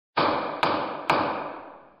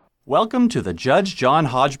Welcome to the Judge John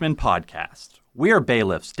Hodgman podcast. We are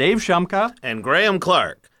bailiffs Dave Shumka and Graham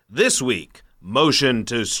Clark. This week, motion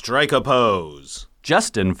to strike a pose.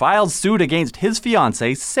 Justin filed suit against his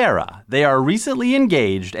fiancée, Sarah. They are recently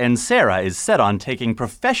engaged, and Sarah is set on taking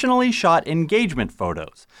professionally shot engagement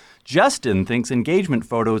photos. Justin thinks engagement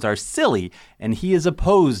photos are silly, and he is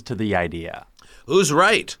opposed to the idea. Who's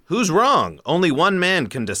right? Who's wrong? Only one man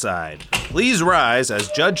can decide. Please rise as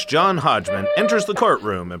Judge John Hodgman enters the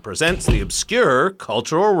courtroom and presents the obscure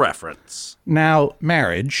cultural reference. Now,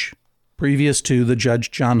 marriage, previous to the Judge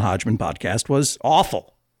John Hodgman podcast, was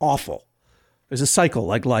awful. There's a cycle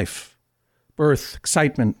like life. Birth,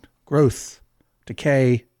 excitement, growth,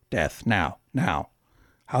 decay, death. Now, how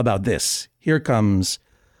about this? Here comes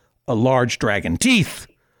a large dragon. Teeth,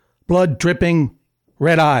 blood dripping,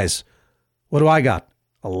 red eyes. What do I got?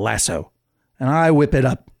 A lasso. And I whip it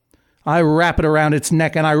up. I wrap it around its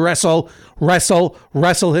neck and I wrestle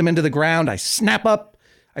him into the ground. I snap up.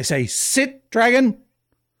 I say, sit, dragon.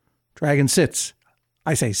 Dragon sits.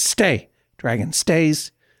 I say, stay. Dragon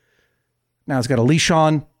stays. Now it's got a leash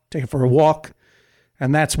on. Take it for a walk.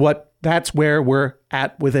 And that's where we're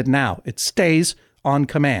at with it now. It stays on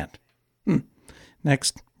command.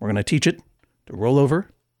 Next, we're going to teach it to roll over,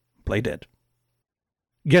 play dead.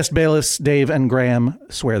 Guest bailiffs Dave and Graham,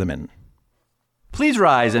 swear them in. Please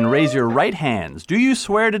rise and raise your right hands. Do you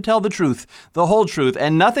swear to tell the truth, the whole truth,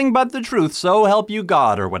 and nothing but the truth, so help you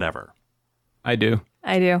God, or whatever? I do.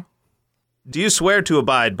 Do you swear to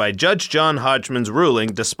abide by Judge John Hodgman's ruling,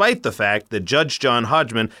 despite the fact that Judge John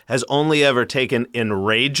Hodgman has only ever taken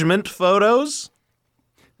enragement photos?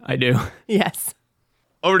 I do. Yes.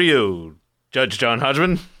 Over to you, Judge John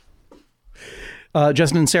Hodgman.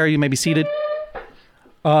 Justin and Sarah, you may be seated.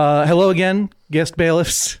 Hello again, guest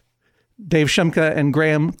bailiffs, Dave Shumka and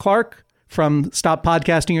Graham Clark from Stop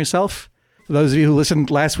Podcasting Yourself. For those of you who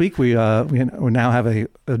listened last week, we now have a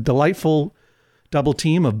delightful double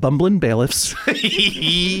team of bumbling bailiffs.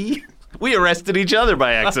 We arrested each other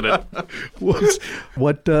by accident.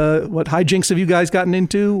 What hijinks have you guys gotten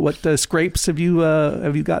into? What scrapes have you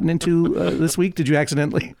gotten into this week? Did you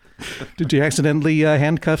accidentally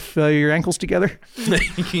handcuff your ankles together?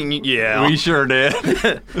 Yeah, We sure did.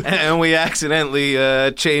 and we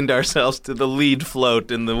accidentally chained ourselves to the lead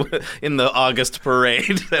float in the August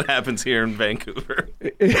parade that happens here in Vancouver.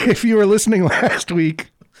 If you were listening last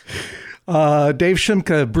week, Dave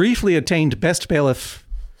Shumka briefly attained Best Bailiff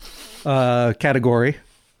category,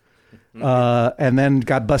 and then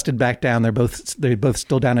got busted back down. They're both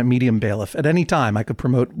still down at Medium Bailiff. At any time, I could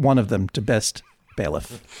promote one of them to Best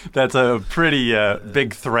Bailiff. That's a pretty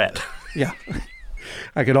big threat. Yeah.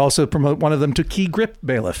 I could also promote one of them to Key Grip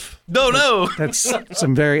Bailiff. No. That's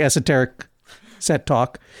some very esoteric set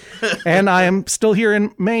talk. And I am still here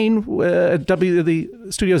in Maine, the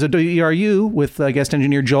studios of WERU with guest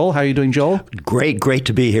engineer Joel. How are you doing, Joel? Great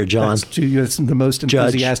to be here, John. That's the most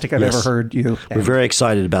enthusiastic I've ever heard you. We're very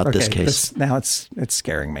excited about this case. Now it's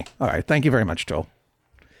scaring me. All right. Thank you very much, Joel.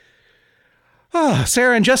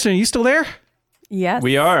 Sarah and Justin, are you still there? Yes.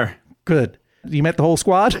 We are. Good. You met the whole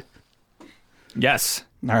squad? Yes.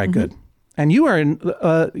 All right, good. And you are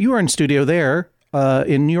in studio there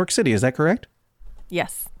in New York City, is that correct?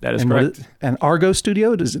 Yes. That is correct. And Argo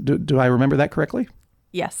Studio, do I remember that correctly?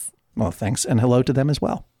 Yes. Well, thanks, and hello to them as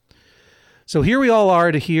well. So here we all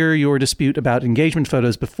are to hear your dispute about engagement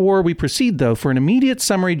photos. Before we proceed, though, for an immediate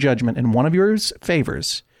summary judgment in one of your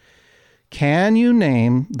favors, can you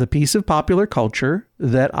name the piece of popular culture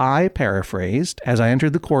that I paraphrased as I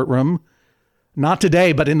entered the courtroom, not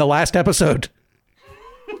today, but in the last episode?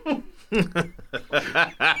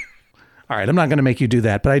 All right, I'm not going to make you do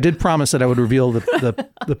that, but I did promise that I would reveal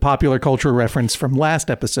the popular culture reference from this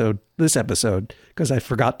episode, because I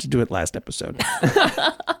forgot to do it last episode.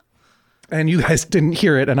 And you guys didn't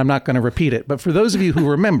hear it, and I'm not going to repeat it. But for those of you who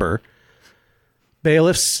remember,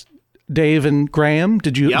 bailiffs Dave and Graham,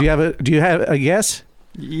 do you have a guess?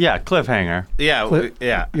 Yeah, cliffhanger. Yeah.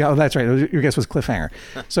 Yeah, that's right. Your guess was cliffhanger.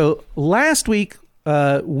 So last week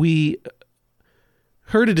we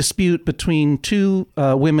heard a dispute between two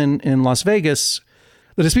women in Las Vegas.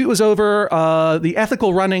 The dispute was over the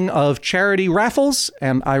ethical running of charity raffles,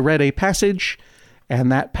 and I read a passage,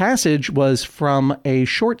 and that passage was from a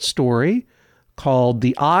short story called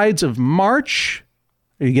The Ides of March.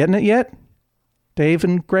 Are you getting it yet, Dave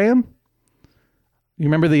and Graham? You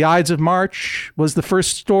remember The Ides of March was the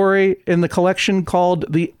first story in the collection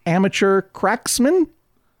called The Amateur Cracksman?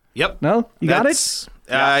 Yep. No? You got it?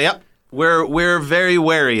 Yep. We're very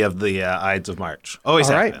wary of the Ides of March. Always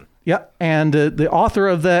have been. Yeah, and the author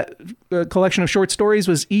of that collection of short stories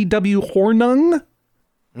was E.W. Hornung.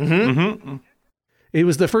 It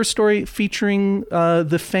was the first story featuring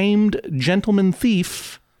the famed gentleman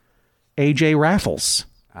thief, A.J. Raffles.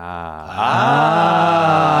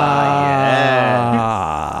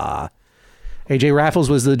 A.J. Raffles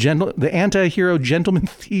was the anti-hero gentleman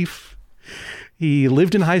thief. He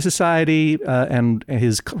lived in high society, and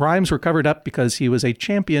his crimes were covered up because he was a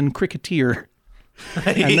champion cricketer.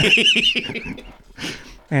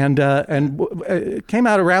 And came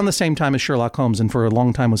out around the same time as Sherlock Holmes, and for a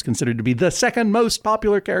long time was considered to be the second most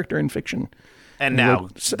popular character in fiction. And now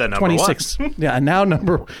the number 26. one. Yeah, and now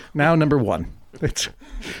number one. It's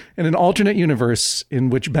in an alternate universe in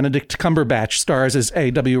which Benedict Cumberbatch stars as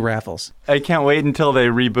A.W. Raffles. I can't wait until they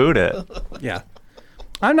reboot it. Yeah.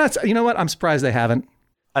 I'm not, you know what? I'm surprised they haven't.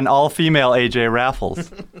 An all-female AJ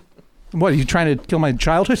Raffles. What, are you trying to kill my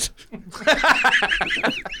childhood?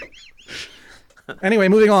 Anyway,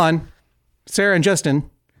 moving on. Sarah and Justin,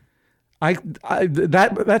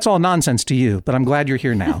 that's all nonsense to you, but I'm glad you're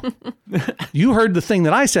here now. You heard the thing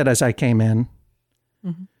that I said as I came in.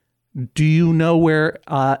 Mm-hmm. Do you know where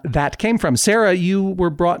that came from? Sarah, you were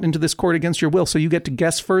brought into this court against your will, so you get to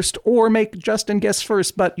guess first or make Justin guess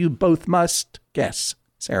first, but you both must guess.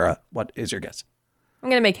 Sarah, what is your guess? I'm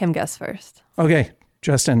going to make him guess first. Okay,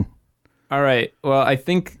 Justin. All right. Well, I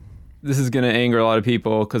think this is going to anger a lot of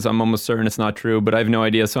people because I'm almost certain it's not true, but I have no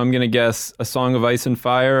idea. So I'm going to guess A Song of Ice and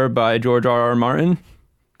Fire by George R.R. Martin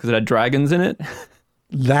because it had dragons in it.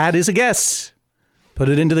 That is a guess. Put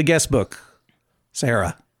it into the guess book.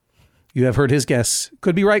 Sarah, you have heard his guess.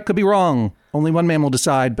 Could be right, could be wrong. Only one man will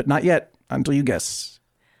decide, but not yet until you guess.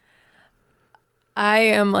 I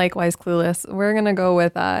am likewise clueless. We're going to go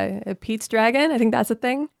with Pete's Dragon. I think that's a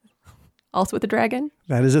thing. Also with the dragon.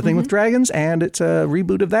 That is a thing with dragons, and it's a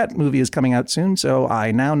reboot of that movie is coming out soon. So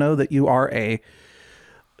I now know that you are a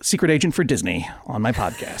secret agent for Disney on my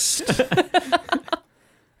podcast.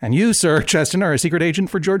 And you, Sir Cheston, are a secret agent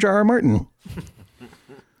for George R.R. Martin.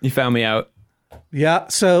 You found me out. Yeah,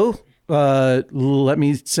 so let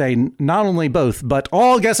me say not only both, but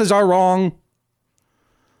all guesses are wrong.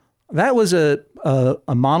 That was a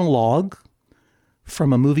monologue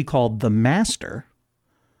from a movie called The Master,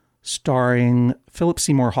 starring Philip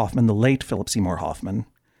Seymour Hoffman, the late Philip Seymour Hoffman,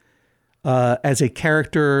 as a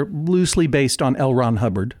character loosely based on L. Ron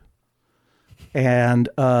Hubbard, and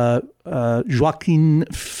Joaquin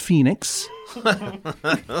Phoenix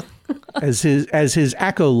as his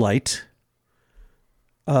acolyte.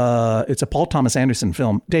 It's a Paul Thomas Anderson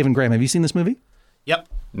film. Dave and Graham, have you seen this movie? Yep.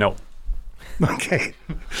 No. Okay.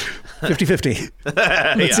 50-50.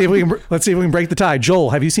 Let's see if we can break the tie.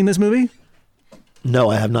 Joel, have you seen this movie?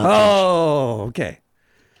 No, I have not. Oh, okay.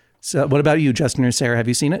 So what about you, Justin or Sarah? Have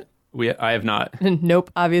you seen it? I have not.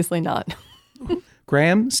 Nope, obviously not.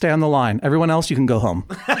 Graham, stay on the line. Everyone else, you can go home.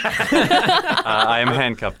 I am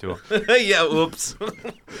handcuffed to him. Yeah, whoops.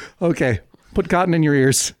 Okay. Put cotton in your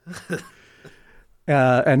ears.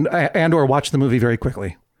 And or watch the movie very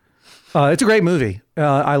quickly. It's a great movie.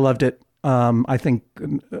 I loved it. I think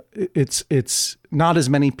it's not as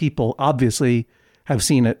many people obviously have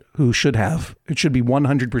seen it who should have. It should be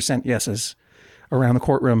 100% yeses around the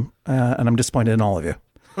courtroom, and I'm disappointed in all of you.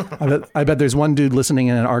 I bet there's one dude listening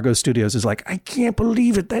in Argo Studios who's like, I can't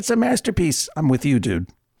believe it. That's a masterpiece. I'm with you, dude.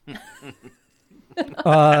 And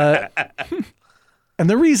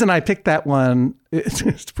the reason I picked that one,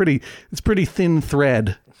 it's pretty thin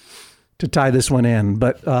thread to tie this one in.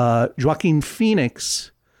 But Joaquin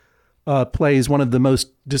Phoenix plays one of the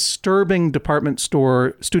most disturbing department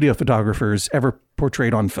store studio photographers ever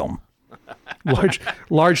portrayed on film.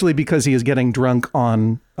 Largely because he is getting drunk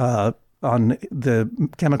on the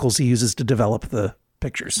chemicals he uses to develop the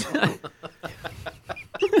pictures.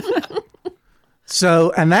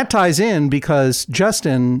 So, and that ties in because,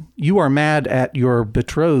 Justin, you are mad at your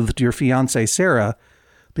betrothed, your fiancée, Sarah,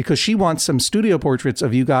 because she wants some studio portraits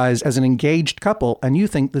of you guys as an engaged couple, and you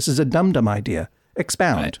think this is a dum-dum idea.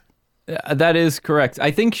 Expound. That is correct.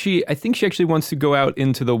 I think she actually wants to go out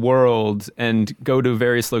into the world and go to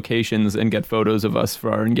various locations and get photos of us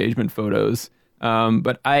for our engagement photos.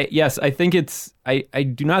 But I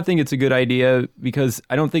do not think it's a good idea because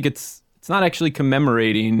I don't think it's not actually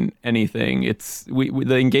commemorating anything.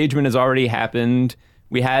 The engagement has already happened.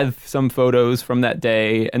 We have some photos from that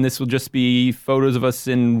day, and this will just be photos of us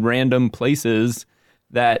in random places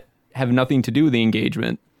that have nothing to do with the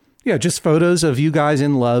engagement. Yeah, just photos of you guys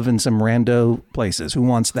in love in some rando places. Who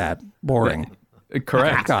wants that? Boring.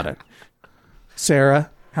 Correct. Got it.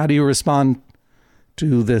 Sarah, how do you respond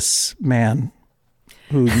to this man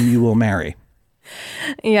who you will marry?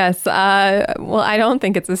 Yes. Well, I don't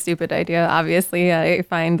think it's a stupid idea. Obviously, I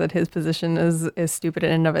find that his position is stupid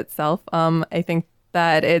in and of itself. I think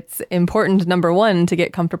that it's important, number one, to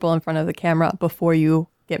get comfortable in front of the camera before you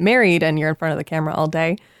get married and you're in front of the camera all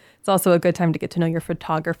day. It's also a good time to get to know your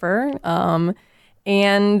photographer.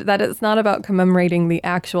 And that it's not about commemorating the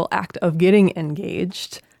actual act of getting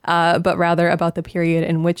engaged, but rather about the period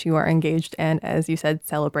in which you are engaged and, as you said,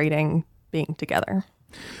 celebrating being together.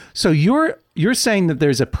 So you're saying that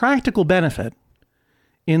there's a practical benefit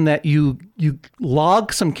in that you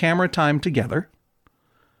log some camera time together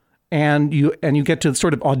and you get to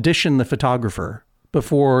sort of audition the photographer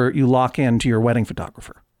before you lock into your wedding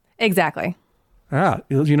photographer. Exactly.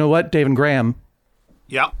 You know what, Dave and Graham?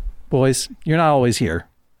 Yeah. Boys, you're not always here.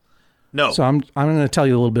 No. So I'm going to tell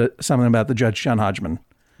you a little bit something about the Judge John Hodgman.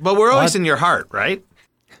 But we're always in your heart, right?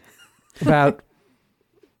 About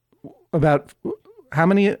how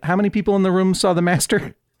many people in the room saw The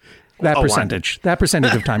Master? That percentage. One. That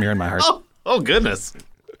percentage of time you're in my heart. Oh goodness.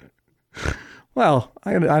 Well,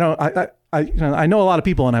 I know a lot of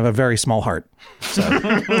people and I have a very small heart.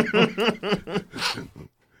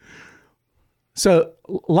 So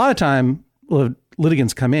a lot of time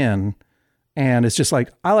litigants come in and it's just like,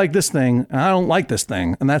 I like this thing and I don't like this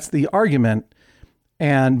thing. And that's the argument.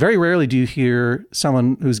 And very rarely do you hear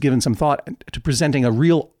someone who's given some thought to presenting a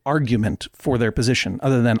real argument for their position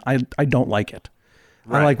other than I don't like it.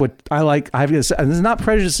 Right. I like what I like. And this is not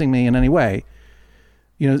prejudicing me in any way.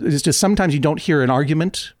 It's just sometimes you don't hear an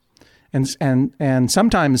argument and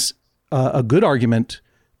sometimes a good argument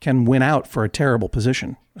can win out for a terrible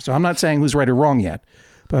position. So I'm not saying who's right or wrong yet,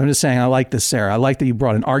 but I'm just saying I like this, Sarah. I like that you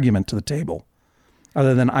brought an argument to the table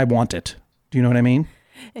other than I want it. Do you know what I mean?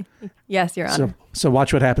 Yes, Your Honor. So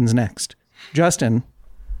watch what happens next. Justin.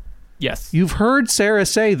 Yes. You've heard Sarah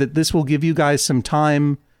say that this will give you guys some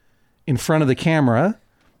time in front of the camera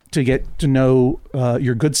to get to know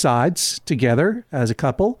your good sides together as a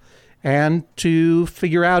couple and to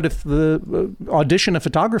figure out if audition a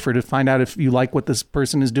photographer to find out if you like what this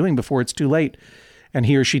person is doing before it's too late and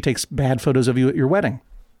he or she takes bad photos of you at your wedding.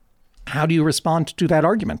 How do you respond to that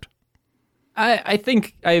argument? I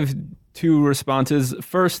think I have two responses.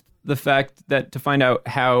 First, the fact that to find out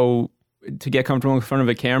how to get comfortable in front of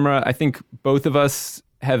a camera, I think both of us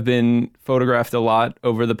have been photographed a lot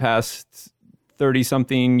over the past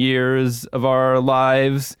 30-something years of our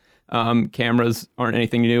lives. Cameras aren't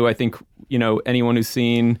anything new. I think, anyone who's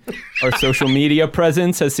seen our social media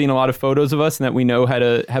presence has seen a lot of photos of us and that we know how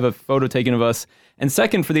to have a photo taken of us. And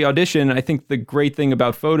second, for the audition, I think the great thing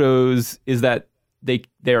about photos is that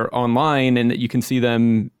they're online and that you can see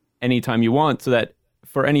them anytime you want, so that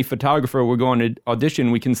for any photographer we're going to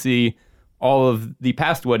audition, we can see all of the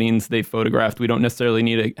past weddings they've photographed. We don't necessarily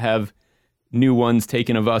need to have new ones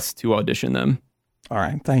taken of us to audition them. All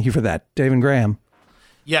right. Thank you for that. Dave and Graham.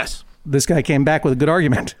 Yes. This guy came back with a good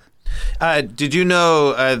argument. Did you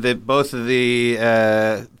know that both of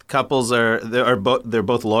the couples they're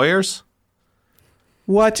both lawyers?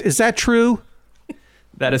 What? Is that true?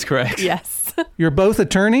 That is correct. Yes. You're both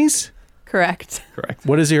attorneys? Correct. Correct.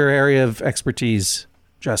 What is your area of expertise,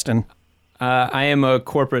 Justin? I am a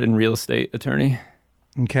corporate and real estate attorney.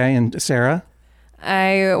 Okay. And Sarah?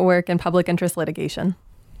 I work in public interest litigation.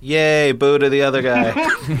 Yay, boo to the other guy.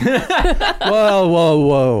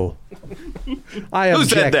 Whoa. I object. Who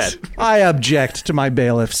said that? I object to my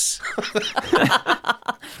bailiffs.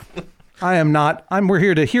 I am not. We're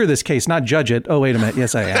here to hear this case, not judge it. Oh, wait a minute.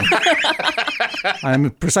 Yes, I am. I'm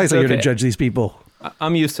precisely here to judge these people.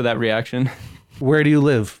 I'm used to that reaction. Where do you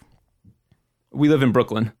live? We live in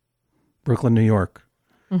Brooklyn. Brooklyn, New York.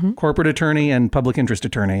 Mm-hmm. Corporate attorney and public interest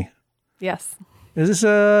attorney. Yes. Is this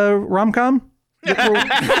a rom-com? Is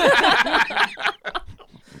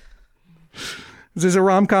this a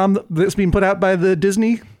rom-com that's being put out by the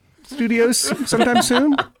Disney studios sometime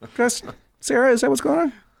soon? Sarah, is that what's going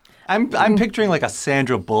on? I'm picturing like a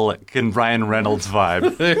Sandra Bullock and Ryan Reynolds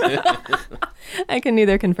vibe. I can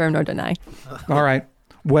neither confirm nor deny. All right.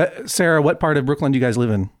 Sarah, what part of Brooklyn do you guys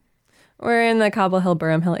live in? We're in the Cobble Hill,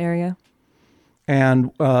 Burham Hill area.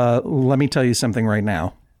 And let me tell you something right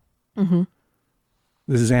now. Mm-hmm.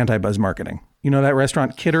 This is anti-buzz marketing. You know that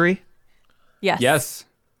restaurant Kittery? Yes. Yes.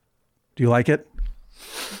 Do you like it?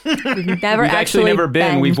 We've actually never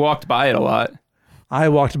been. We've walked by it a lot. I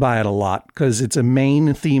walked by it a lot because it's a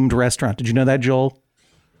Maine-themed restaurant. Did you know that, Joel?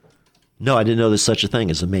 No, I didn't know there's such a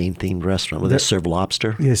thing as a Maine-themed restaurant where they serve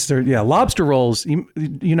lobster. Yes, yeah, lobster rolls.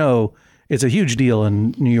 You know, it's a huge deal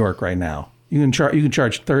in New York right now. You can charge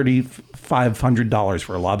 $3,500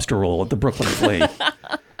 for a lobster roll at the Brooklyn Flea.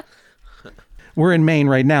 We're in Maine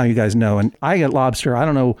right now, you guys know, and I get lobster. I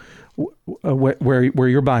don't know where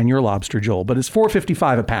you're buying your lobster, Joel, but it's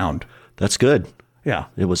 $4.55 a pound. That's good. Yeah,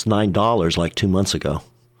 it was $9 like 2 months ago.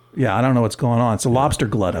 Yeah, I don't know what's going on. It's a lobster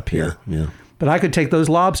glut up here. Yeah. But I could take those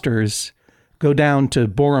lobsters, go down to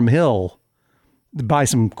Borum Hill, buy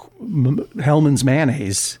some Hellman's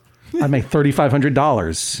mayonnaise. I'd make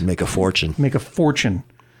 $3,500. Make a fortune. Make a fortune.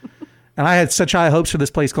 And I had such high hopes for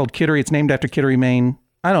this place called Kittery. It's named after Kittery, Maine.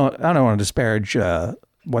 I don't want to disparage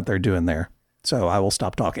what they're doing there, so I will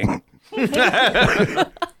stop talking.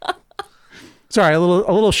 Sorry, a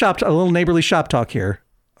little neighborly shop talk here.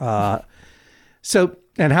 So,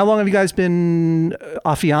 and how long have you guys been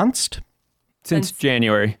affianced? Since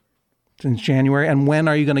January. Since January. And when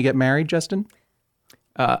are you going to get married, Justin?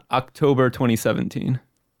 October 2017.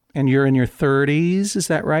 And you're in your 30s, is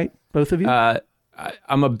that right? Both of you?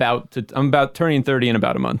 I'm about turning 30 in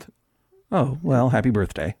about a month. Oh, well, happy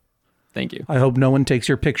birthday. Thank you. I hope no one takes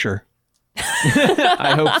your picture.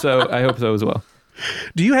 I hope so. I hope so as well.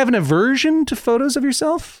 Do you have an aversion to photos of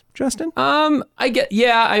yourself, Justin?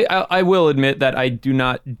 I will admit that I do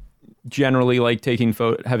not generally like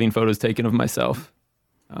having photos taken of myself.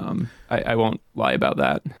 I won't lie about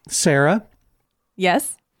that. Sarah?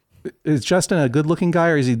 Yes? Is Justin a good-looking guy,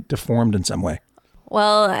 or is he deformed in some way?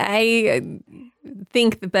 Well, I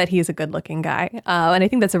think that he's a good-looking guy, and I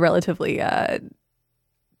think that's a relatively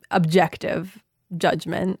objective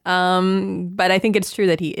judgment. But I think it's true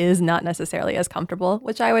that he is not necessarily as comfortable,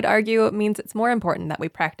 which I would argue means it's more important that we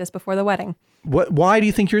practice before the wedding. Why do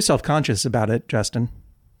you think you're self-conscious about it, Justin?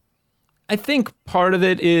 I think part of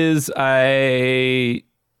it is I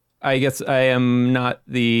guess I'm not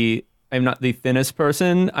the thinnest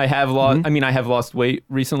person. I have lost. I mean, I have lost weight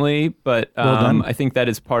recently, but I think that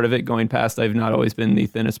is part of it. Going past, I've not always been the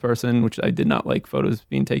thinnest person, which I did not like photos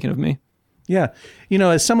being taken of me. Yeah,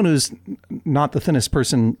 as someone who's not the thinnest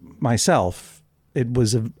person myself, it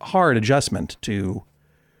was a hard adjustment to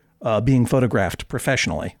being photographed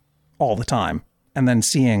professionally all the time, and then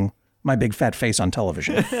seeing my big fat face on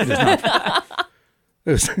television. It is not.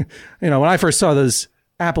 It was, when I first saw those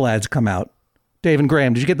Apple ads come out. Dave and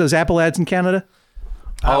Graham, did you get those Apple ads in Canada?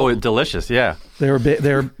 Oh, delicious! Yeah, they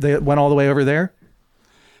went all the way over there.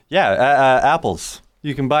 Yeah, apples.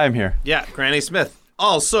 You can buy them here. Yeah, Granny Smith,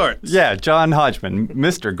 all sorts. Yeah, John Hodgman,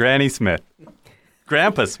 Mr. Granny Smith,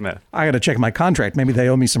 Grandpa Smith. I got to check my contract. Maybe they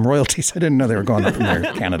owe me some royalties. I didn't know they were going up in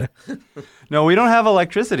there, Canada. No, we don't have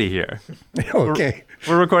electricity here. Okay,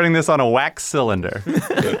 we're recording this on a wax cylinder.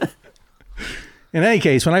 In any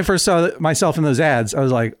case, when I first saw myself in those ads, I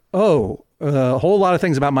was like, oh. A whole lot of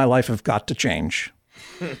things about my life have got to change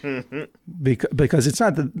because it's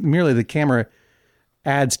not merely the camera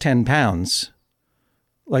adds 10 pounds.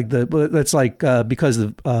 That's because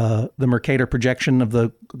the Mercator projection of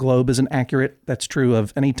the globe isn't accurate. That's true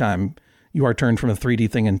of any time you are turned from a 3D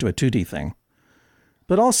thing into a 2D thing.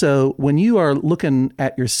 But also when you are looking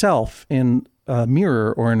at yourself in a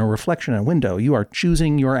mirror or in a reflection in a window, you are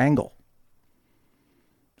choosing your angle.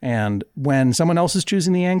 And when someone else is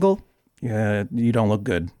choosing the angle, you don't look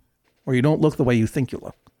good, or you don't look the way you think you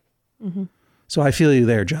look. Mm-hmm. So I feel you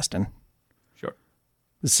there, Justin. Sure.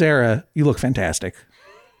 Sarah, you look fantastic.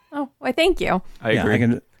 Oh, why, thank you. I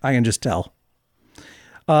agree. I can just tell.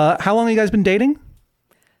 How long have you guys been dating?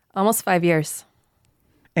 Almost 5 years.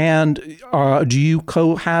 And do you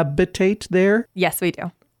cohabitate there? Yes, we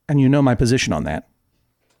do. And you know my position on that.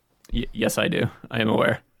 Yes, I do. I am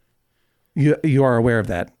aware. You are aware of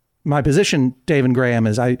that. My position, Dave and Graham,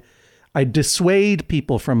 is I dissuade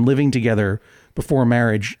people from living together before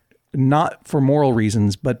marriage, not for moral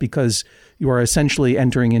reasons, but because you are essentially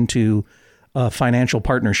entering into a financial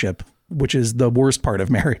partnership, which is the worst part of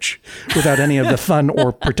marriage, without any of the fun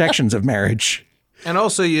or protections of marriage. And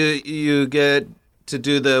also you get to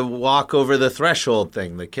do the walk over the threshold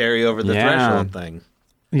thing, the carry over the threshold thing.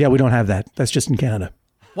 Yeah, we don't have that. That's just in Canada.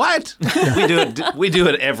 What? We do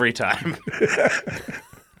it every time.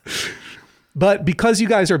 But because you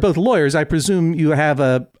guys are both lawyers, I presume you have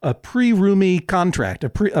a pre-roomie contract, a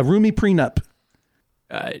roomie prenup.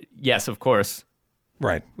 Yes, of course.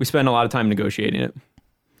 Right. We spend a lot of time negotiating it.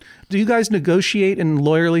 Do you guys negotiate in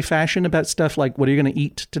lawyerly fashion about stuff like what are you going to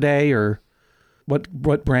eat today, or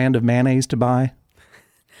what brand of mayonnaise to buy?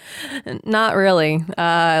 Not really.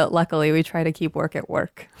 Luckily, we try to keep work at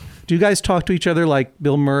work. Do you guys talk to each other like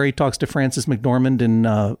Bill Murray talks to Frances McDormand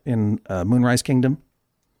in Moonrise Kingdom?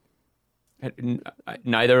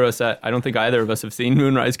 Neither of us. I don't think either of us have seen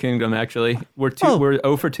Moonrise Kingdom. Actually, we're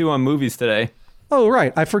 0 for 2 on movies today. Oh,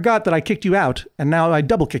 right. I forgot that I kicked you out, and now I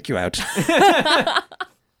double kick you out.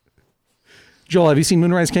 Joel, have you seen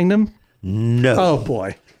Moonrise Kingdom? No. Oh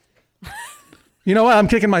boy. You know what? I'm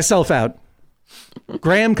kicking myself out.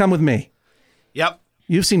 Graham, come with me. Yep.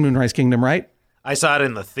 You've seen Moonrise Kingdom, right? I saw it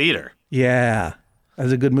in the theater. Yeah.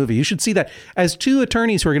 As a good movie. You should see that. As two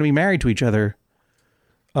attorneys who are going to be married to each other,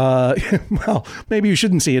 well, maybe you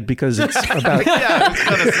shouldn't see it because it's about... Yeah, I was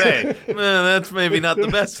going to say, that's maybe not the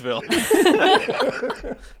best film.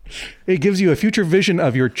 It gives you a future vision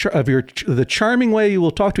of the charming way you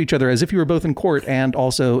will talk to each other as if you were both in court, and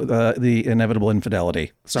also the inevitable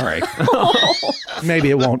infidelity. Sorry. Maybe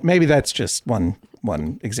it won't. Maybe that's just one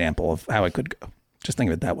example of how it could go. Just think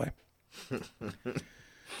of it that way.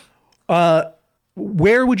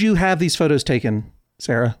 Where would you have these photos taken,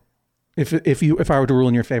 Sarah? If I were to rule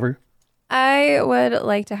in your favor? I would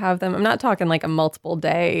like to have them. I'm not talking like a multiple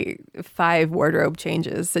day, 5 wardrobe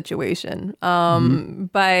changes situation.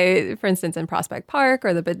 But for instance, in Prospect Park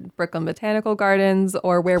or the Brooklyn Botanical Gardens,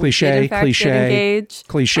 or where we did in fact get engaged.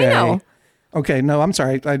 Cliche. I know. Okay, no, I'm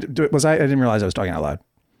sorry. I didn't realize I was talking out loud.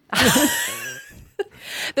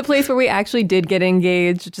 The place where we actually did get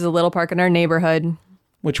engaged, which is a little park in our neighborhood.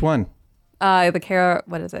 Which one? What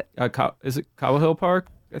is it? Is it Cobble Hill Park?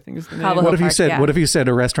 I think is the name. Cobble What Hill if you Park, said? yeah. What if you said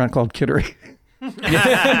a restaurant called Kittery?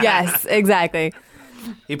 Yes, exactly.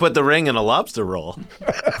 He put the ring in a lobster roll.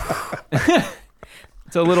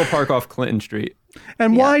 It's a little park off Clinton Street.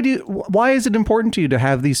 And why is it important to you to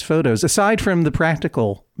have these photos? Aside from the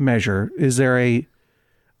practical measure, is there a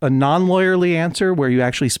non-lawyerly answer where you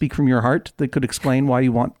actually speak from your heart that could explain why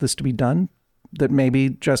you want this to be done, that maybe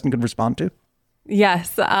Justin could respond to?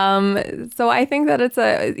 Yes. So I think that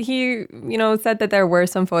he said that there were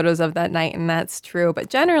some photos of that night, and that's true. But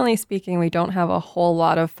generally speaking, we don't have a whole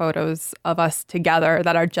lot of photos of us together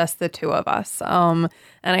that are just the two of us. And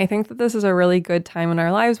I think that this is a really good time in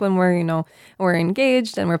our lives when we're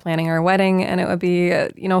engaged and we're planning our wedding, and it would be,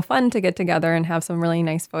 fun to get together and have some really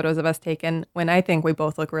nice photos of us taken when I think we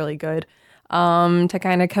both look really good, to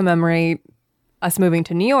kind of commemorate us moving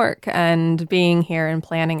to New York and being here and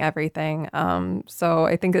planning everything. So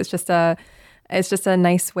I think it's just a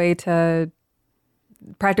nice way to,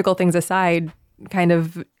 practical things aside, kind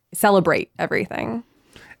of celebrate everything.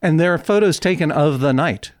 And there are photos taken of the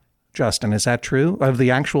night, Justin. Is that true? Of the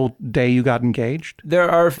actual day you got engaged? There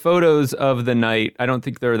are photos of the night. I don't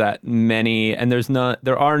think there are that many, and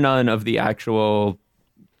there are none of the actual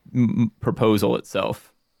proposal itself.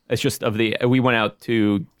 It's just we went out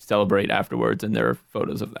to celebrate afterwards, and there are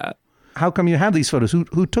photos of that. How come you have these photos?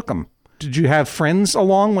 Who took them? Did you have friends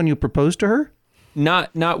along when you proposed to her?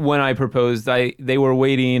 Not when I proposed. They were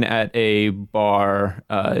waiting at a bar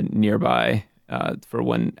nearby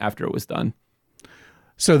after it was done.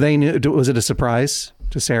 So they knew. Was it a surprise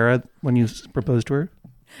to Sarah when you proposed to her?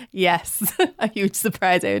 Yes, a huge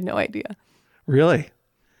surprise. I had no idea. Really?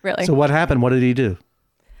 So what happened? What did he do?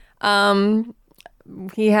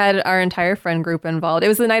 He had our entire friend group involved. It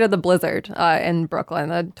was the night of the blizzard in Brooklyn,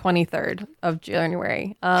 the 23rd of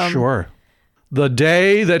January. Sure. The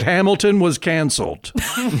day that Hamilton was canceled.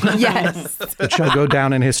 Yes. It shall go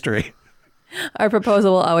down in history. Our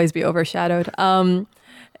proposal will always be overshadowed.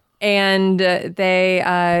 And he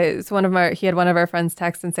had one of our friends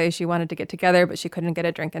text and say she wanted to get together, but she couldn't get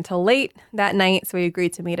a drink until late that night. So we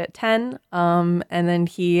agreed to meet at 10. And then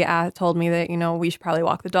he told me that, we should probably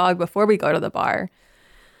walk the dog before we go to the bar.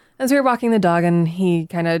 As we were walking the dog, and he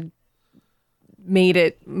kind of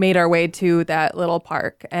made our way to that little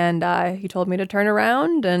park. And he told me to turn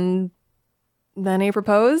around, and then he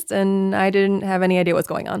proposed, and I didn't have any idea what's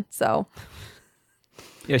going on. So...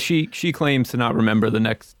 Yeah, she claims to not remember the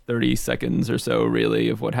next 30 seconds or so, really,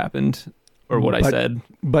 of what happened or what I said.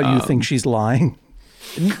 But you think she's lying?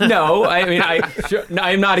 No, I mean,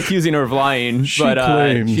 I'm not accusing her of lying,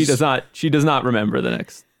 but she does not remember the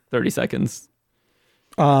next 30 seconds.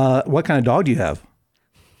 What kind of dog do you have?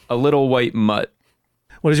 A little white mutt.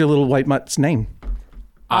 What is your little white mutt's name?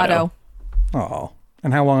 Otto. Oh,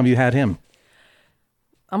 and how long have you had him?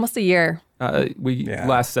 Almost a year.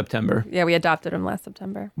 Last September. Yeah, we adopted him last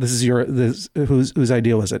September. This is whose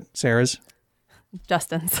idea was it? Sarah's?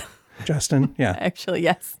 Justin's. Justin? Yeah. Actually,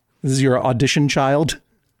 yes. This is your audition child?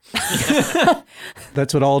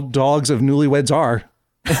 That's what all dogs of newlyweds are.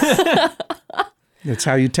 It's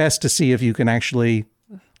how you test to see if you can actually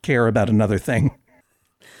care about another thing.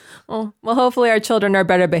 Well, hopefully our children are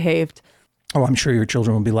better behaved. Oh, I'm sure your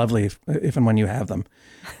children will be lovely if and when you have them.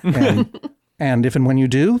 And if and when you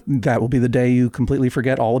do, that will be the day you completely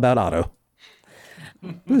forget all about Otto.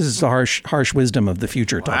 This is the harsh wisdom of the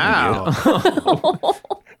future talking to you.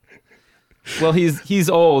 Well, he's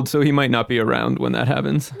old, so he might not be around when that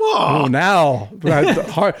happens. Whoa. Oh, now.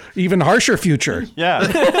 Even harsher future.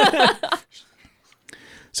 Yeah.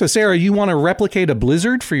 So, Sarah, you want to replicate a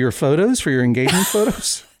blizzard for your photos, for your engagement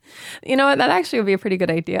photos? You know what? That actually would be a pretty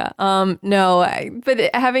good idea. But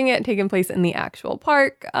having it taken place in the actual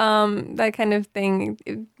park, that kind of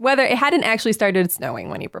thing. Weather, it hadn't actually started snowing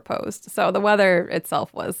when he proposed, so the weather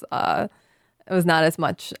itself was it was not as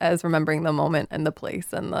much as remembering the moment and the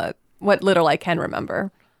place and what little I can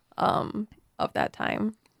remember of that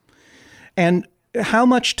time. And how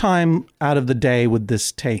much time out of the day would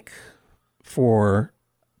this take for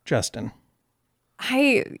Justin?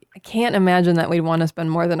 I can't imagine that we'd want to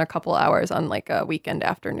spend more than a couple hours on like a weekend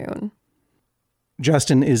afternoon.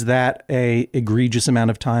 Justin, is that a egregious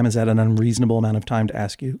amount of time? Is that an unreasonable amount of time to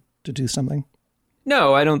ask you to do something?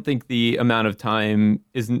 No, I don't think the amount of time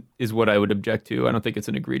is what I would object to. I don't think it's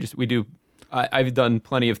an egregious. I've done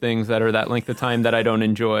plenty of things that are that length of time that I don't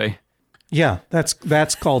enjoy. Yeah,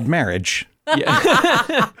 that's called marriage.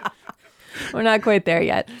 Yeah. We're not quite there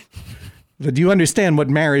yet. But do you understand what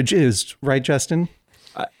marriage is, right, Justin?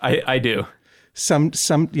 I do.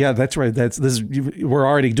 Yeah, that's right. We're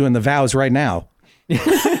already doing the vows right now.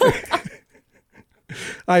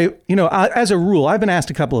 As a rule, I've been asked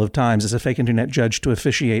a couple of times as a fake internet judge to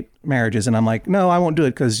officiate marriages, and I'm like, no, I won't do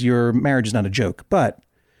it because your marriage is not a joke. But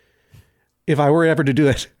if I were ever to do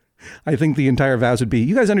it, I think the entire vows would be,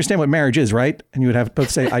 you guys understand what marriage is, right? And you would have both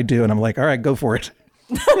say, I do. And I'm like, all right, go for it.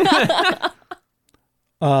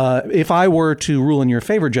 If I were to rule in your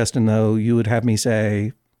favor, Justin, though, you would have me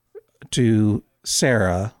say to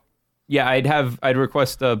Sarah. Yeah, I'd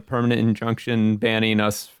request a permanent injunction banning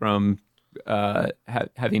us from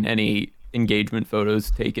having any engagement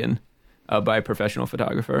photos taken by a professional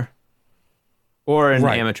photographer or an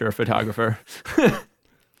amateur photographer.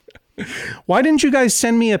 Why didn't you guys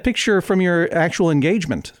send me a picture from your actual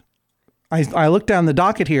engagement? I looked down the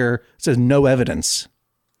docket here. It says no evidence.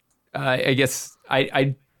 I guess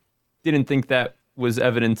I didn't think that was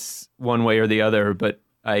evidence one way or the other, but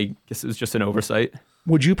I guess it was just an oversight.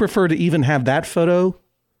 Would you prefer to even have that photo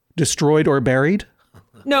destroyed or buried?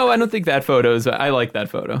 No, I don't think that photo's. I like that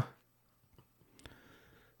photo.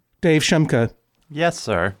 Dave Shumka. Yes,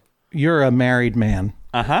 sir. You're a married man.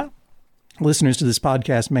 Uh-huh. Listeners to this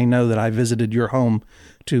podcast may know that I visited your home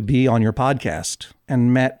to be on your podcast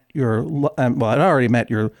and met I'd already met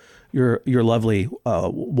your lovely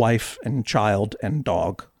wife and child and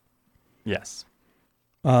dog. Yes.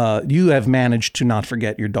 You have managed to not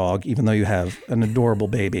forget your dog, even though you have an adorable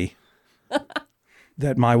baby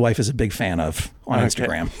that my wife is a big fan of on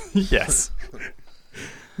Instagram. Yes.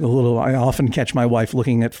 I often catch my wife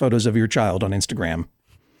looking at photos of your child on Instagram,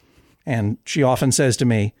 and she often says to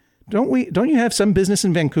me, Don't you have some business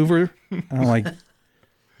in Vancouver? And I'm like,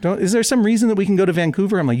 is there some reason that we can go to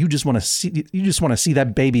Vancouver? I'm like, you just want to see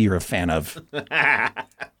that baby you're a fan of.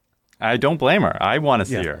 I don't blame her. I want to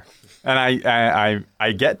see her. And I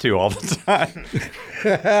get to all the time.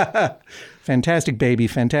 Fantastic baby,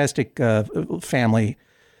 fantastic family.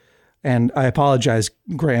 And I apologize,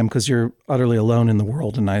 Graham, because you're utterly alone in the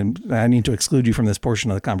world, and I need to exclude you from this portion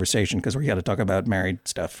of the conversation because we got to talk about married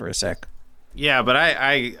stuff for a sec. Yeah, but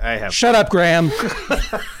I have... Shut up, Graham.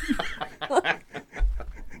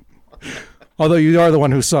 Although you are the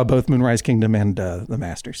one who saw both Moonrise Kingdom and The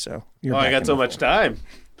Master, so you're I got so much time.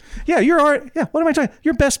 Yeah, what am I talking?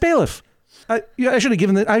 You're best bailiff. I should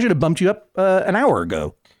have bumped you up an hour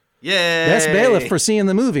ago. Yay! Best bailiff for seeing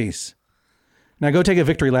the movies. Now go take a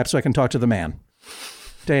victory lap so I can talk to the man.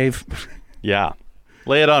 Dave. Yeah.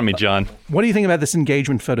 Lay it on me, John. What do you think about this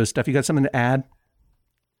engagement photo stuff? You got something to add?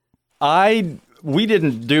 We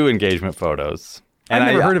didn't do engagement photos. I've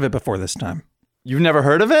never heard of it before this time. You've never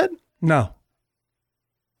heard of it? No.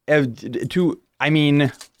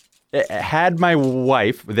 Had my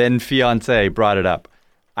wife, then fiance, brought it up,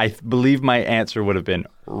 I believe my answer would have been,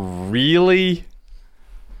 really?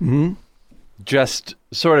 Mm-hmm. Just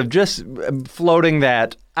floating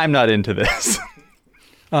that I'm not into this.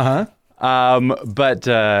 Uh-huh. And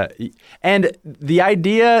the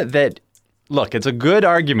idea that, look, it's a good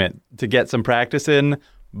argument to get some practice in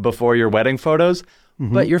before your wedding photos,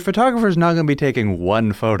 but your photographer's not going to be taking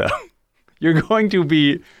one photo. You're going to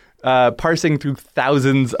be parsing through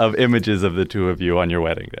thousands of images of the two of you on your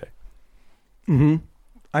wedding day. Mm-hmm.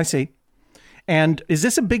 I see. And is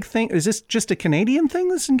this a big thing? Is this just a Canadian thing,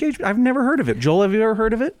 this engagement? I've never heard of it. Joel, have you ever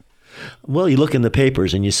heard of it? Well, you look in the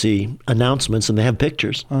papers and you see announcements and they have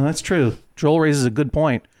pictures. Oh, that's true. Joel raises a good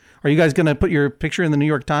point. Are you guys going to put your picture in the New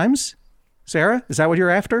York Times? Sarah, is that what you're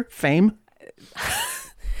after? Fame?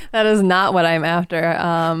 That is not what I'm after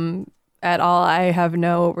at all. I have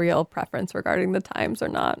no real preference regarding the Times or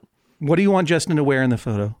not. What do you want Justin to wear in the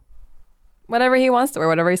photo? Whatever he wants to wear,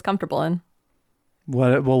 whatever he's comfortable in.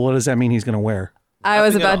 What does that mean he's going to wear? I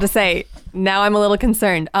was about to say, now I'm a little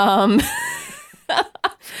concerned.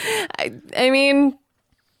 I mean,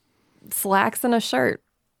 slacks and a shirt.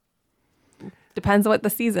 Depends what the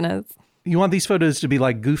season is. You want these photos to be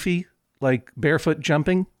like goofy, like barefoot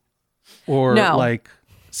jumping? Or No. like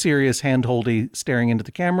serious hand-holdy staring into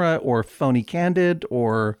the camera, or phony candid,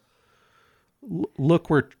 or look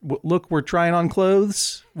we're trying on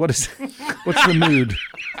clothes? What's the mood?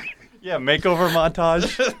 Yeah, makeover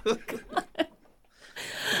montage.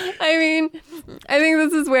 I mean, I think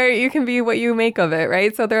this is where you can be what you make of it,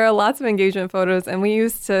 right? So there are lots of engagement photos, and we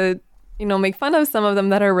used to, make fun of some of them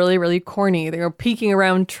that are really, really corny. They're peeking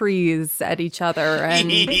around trees at each other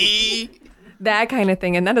and that kind of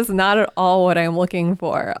thing. And that is not at all what I'm looking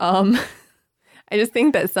for. I just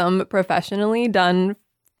think that some professionally done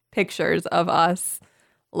pictures of us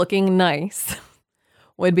looking nice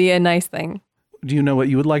would be a nice thing. Do you know what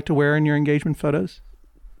you would like to wear in your engagement photos?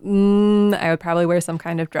 I would probably wear some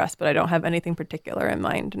kind of dress, but I don't have anything particular in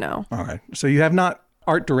mind, no. All right. So you have not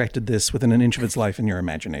art directed this within an inch of its life in your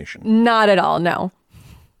imagination? Not at all, no.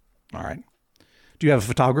 All right. Do you have a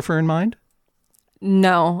photographer in mind?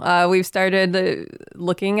 No. We've started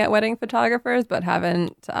looking at wedding photographers, but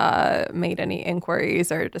haven't made any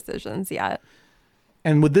inquiries or decisions yet.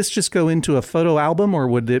 And would this just go into a photo album, or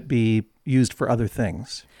would it be used for other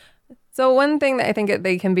things? So one thing that I think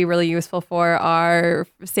they can be really useful for are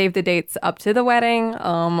save the dates up to the wedding,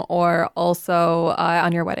 or also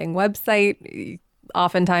on your wedding website.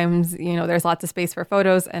 Oftentimes, there's lots of space for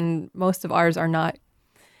photos, and most of ours are not.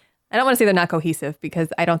 I don't want to say they're not cohesive, because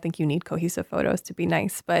I don't think you need cohesive photos to be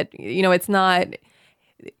nice, but it's not.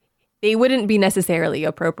 They wouldn't be necessarily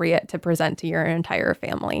appropriate to present to your entire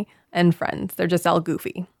family and friends. They're just all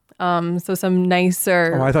goofy. So some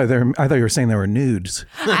nicer. Oh, I thought you were saying they were nudes.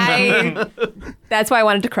 That's why I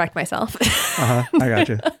wanted to correct myself. I got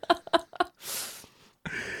you.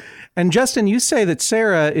 And Justin, you say that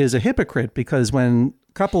Sarah is a hypocrite because when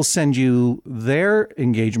couples send you their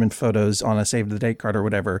engagement photos on a save the date card or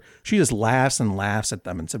whatever, she just laughs and laughs at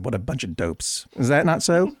them and said, "What a bunch of dopes." Is that not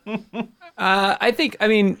so?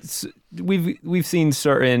 We've seen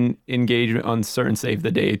certain engagement on certain save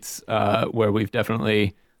the dates where we've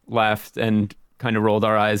definitely laughed and kind of rolled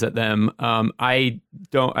our eyes at them. I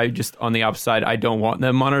just on the opposite side, I don't want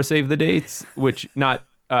them on our save the dates, which not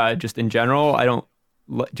just in general. I don't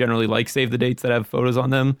generally like save the dates that have photos on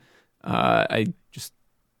them. I just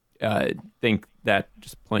think that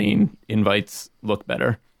just plain invites look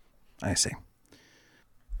better. I see.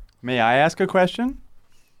 May I ask a question?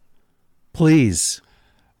 Please.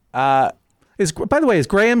 By the way, is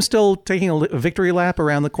Graham still taking a victory lap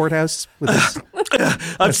around the courthouse with his?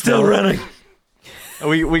 I'm still running.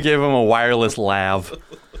 We gave him a wireless lav.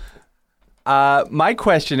 My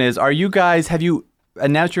question is, have you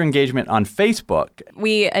announced your engagement on Facebook?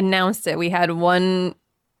 We announced it. We had one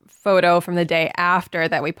photo from the day after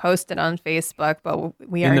that we posted on Facebook, but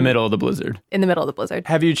we are in the middle of the blizzard. In the middle of the blizzard.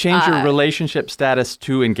 Have you changed your relationship status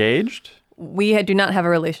to engaged? We do not have a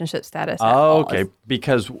relationship status at all. Okay.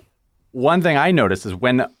 Because one thing I noticed is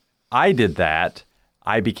when I did that,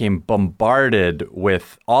 I became bombarded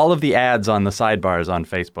with all of the ads on the sidebars on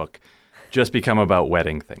Facebook just become about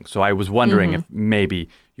wedding things. So I was wondering if maybe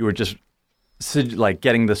you were just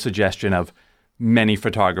getting the suggestion of many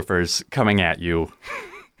photographers coming at you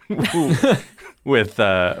with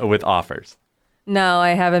offers. No, I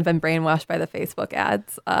haven't been brainwashed by the Facebook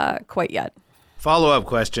ads quite yet. Follow-up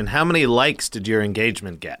question. How many likes did your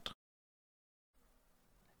engagement get?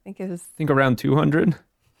 I think around 200.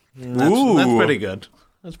 That's pretty good.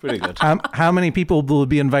 That's pretty good. How many people will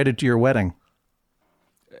be invited to your wedding?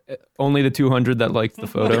 Only the 200 that liked the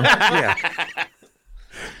photo. Yeah.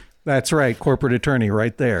 That's right. Corporate attorney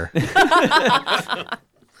right there.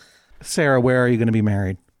 Sarah, where are you going to be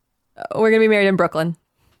married? We're going to be married in Brooklyn.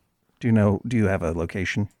 Do you have a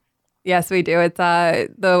location? Yes, we do. It's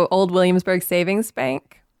the old Williamsburg Savings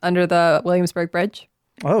Bank under the Williamsburg Bridge.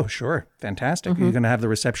 Oh, sure. Fantastic. Are you going to have the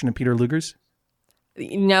reception at Peter Luger's?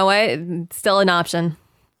 You know what? Still an option.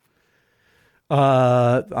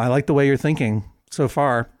 I like the way you're thinking so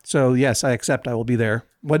far. So, yes, I accept. I will be there.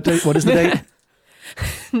 What is the date?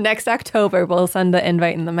 Next October. We'll send the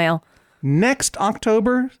invite in the mail. Next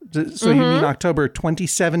October? So you mean October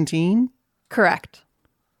 2017? Correct.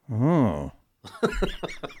 Oh.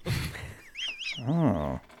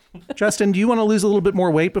 Justin, do you want to lose a little bit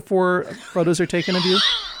more weight before photos are taken of you?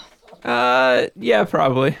 Yeah,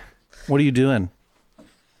 probably. What are you doing?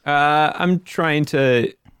 I'm trying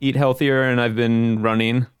to eat healthier, and I've been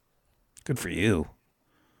running. Good for you.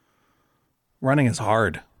 Running is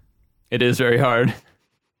hard. It is very hard.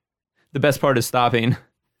 The best part is stopping.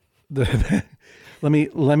 The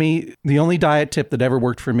only diet tip that ever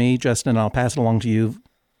worked for me, Justin, I'll pass it along to you.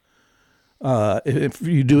 If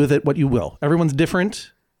you do with it what you will. Everyone's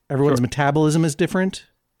different. Everyone's metabolism is different.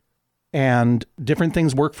 And different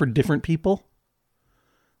things work for different people.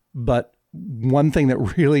 But one thing that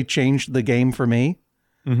really changed the game for me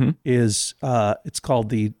is it's called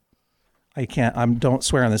don't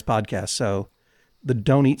swear on this podcast, so the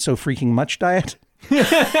don't eat so freaking much diet.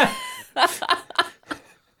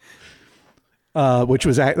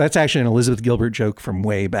 That's actually an Elizabeth Gilbert joke from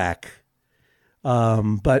way back.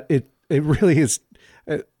 But it really is.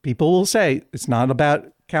 People will say it's not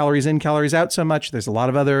about calories in, calories out so much. There's a lot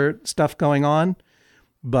of other stuff going on.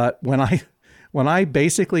 But when I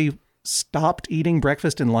basically stopped eating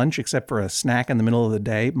breakfast and lunch except for a snack in the middle of the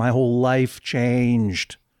day, my whole life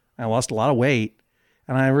changed. I lost a lot of weight.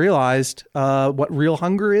 And I realized what real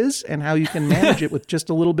hunger is and how you can manage it with just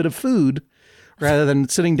a little bit of food rather than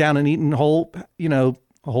sitting down and eating a whole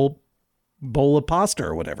bowl of pasta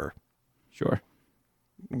or whatever. Sure.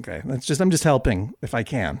 Okay. I'm just helping if I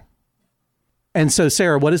can. And so,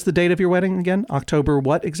 Sarah, what is the date of your wedding again? October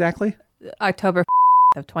what exactly? October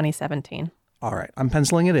of 2017. All right. I'm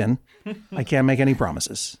penciling it in. I can't make any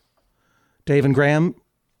promises. Dave and Graham?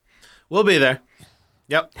 We'll be there.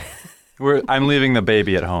 Yep. I'm leaving the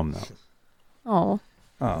baby at home, though.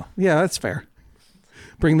 Oh, yeah, that's fair.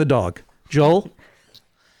 Bring the dog. Joel?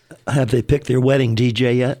 Have they picked their wedding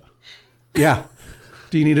DJ yet? Yeah.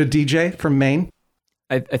 Do you need a DJ from Maine?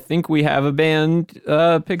 I think we have a band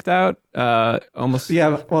picked out. Almost.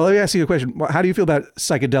 Yeah. Well, let me ask you a question. How do you feel about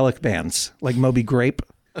psychedelic bands like Moby Grape?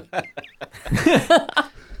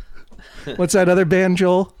 What's that other band,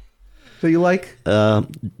 Joel, that you like?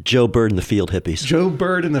 Joe Bird and the Field Hippies. Joe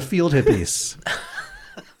Bird and the Field Hippies.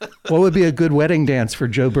 What would be a good wedding dance for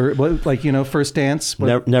Joe Bird? First dance?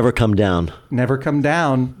 Never Come Down. Never Come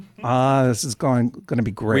Down. This is going to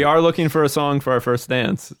be great. We are looking for a song for our first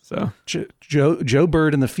dance. So Joe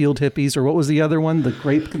Bird and the Field Hippies, or what was the other one? The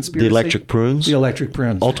Grape Conspiracy? The Electric Prunes. The Electric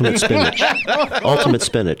Prunes. Ultimate Spinach. Ultimate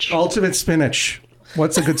Spinach. Ultimate Spinach.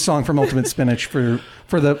 What's a good song from Ultimate Spinach for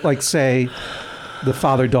the, say, the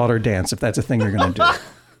father-daughter dance, if that's a thing they're going to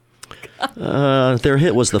do? Their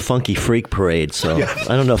hit was the Funky Freak Parade, so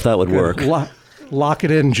I don't know if that would work. Lock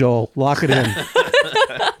it in, Joel. Lock it in.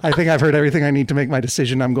 I think I've heard everything I need to make my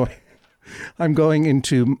decision. I'm going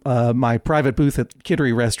into my private booth at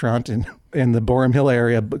Kittery Restaurant in the Borum Hill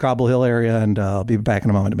area, Gobble Hill area, and I'll be back in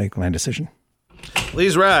a moment to make my decision.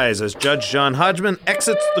 Please rise as Judge John Hodgman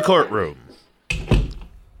exits the courtroom.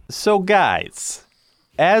 So, guys,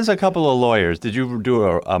 as a couple of lawyers, did you do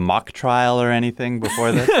a mock trial or anything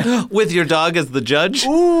before this? With your dog as the judge?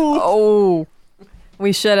 Oh,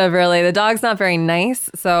 we should have really. The dog's not very nice,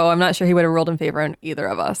 so I'm not sure he would have ruled in favor of either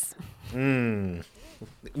of us.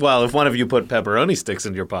 Well, if one of you put pepperoni sticks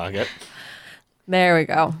in your pocket. There we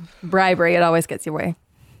go. Bribery, it always gets your way.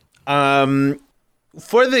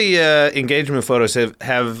 For the engagement photos,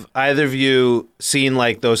 have either of you seen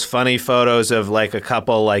like those funny photos of like a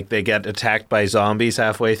couple, like they get attacked by zombies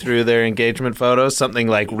halfway through their engagement photos? Something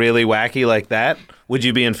like really wacky like that? Would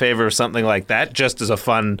you be in favor of something like that just as a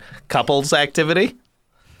fun couples activity?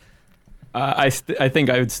 I think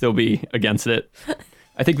I would still be against it.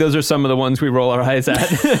 I think those are some of the ones we roll our eyes at.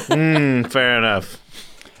 Fair enough.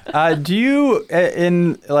 Do you,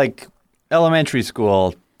 in like elementary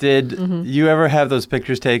school, did you ever have those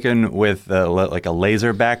pictures taken with like a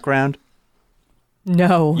laser background?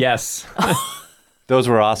 No. Yes. Those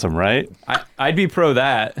were awesome, right? I'd be pro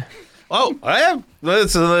that. Oh, I have.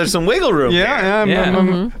 There's some wiggle room.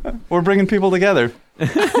 Yeah. We're bringing people together.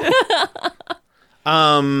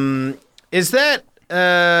 Is that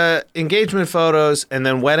engagement photos and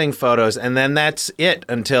then wedding photos, and then that's it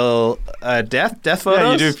until death photos?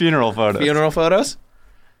 Yeah, you do funeral photos. Funeral photos?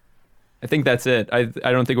 I think that's it. I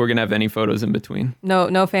don't think we're going to have any photos in between.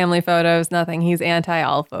 No family photos, nothing. He's anti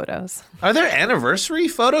all photos. Are there anniversary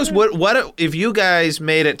photos? What if you guys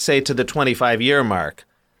made it, say, to the 25-year mark?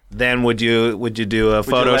 Then would you do a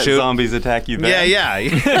photo shoot? Zombies attack you then?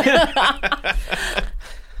 Yeah.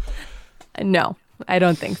 No, I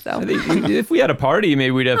don't think so. I think if we had a party,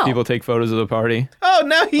 maybe we'd have people take photos of the party. Oh,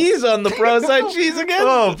 now he's on the pro side. She's again.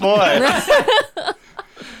 Oh, boy.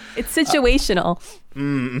 It's situational.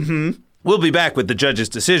 We'll be back with the judge's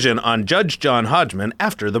decision on Judge John Hodgman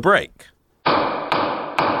after the break.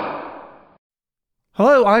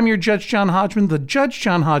 Hello, I'm your Judge John Hodgman. The Judge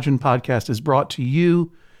John Hodgman podcast is brought to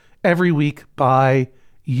you every week by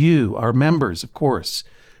you, our members, of course.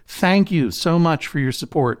 Thank you so much for your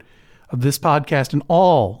support of this podcast and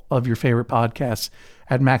all of your favorite podcasts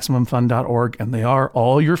at MaximumFun.org, and they are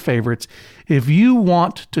all your favorites. If you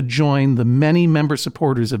want to join the many member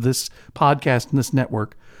supporters of this podcast and this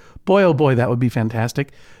network, boy, oh boy, that would be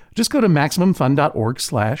fantastic. Just go to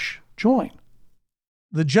MaximumFun.org/join.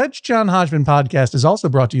 The Judge John Hodgman podcast is also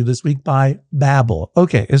brought to you this week by Babbel.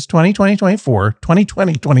 Okay, it's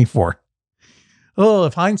 2020-24. Oh,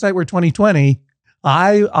 if hindsight were 2020,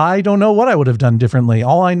 I don't know what I would have done differently.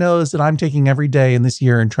 All I know is that I'm taking every day in this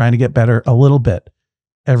year and trying to get better a little bit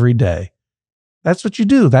every day. That's what you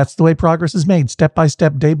do. That's the way progress is made, step by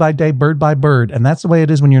step, day by day, bird by bird. And that's the way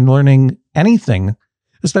it is when you're learning anything,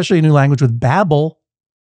 especially a new language with Babbel.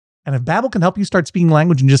 And if Babbel can help you start speaking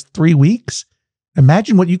language in just 3 weeks,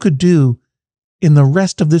 imagine what you could do in the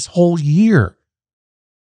rest of this whole year.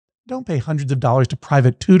 Don't pay hundreds of dollars to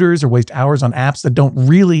private tutors or waste hours on apps that don't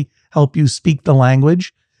really help you speak the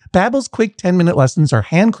language. Babbel's quick 10-minute lessons are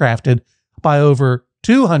handcrafted by over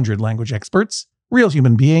 200 language experts, real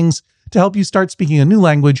human beings, to help you start speaking a new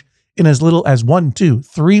language in as little as 1, 2,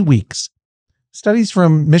 3 weeks. Studies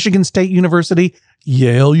from Michigan State University,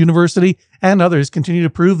 Yale University, and others continue to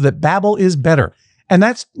prove that Babbel is better. And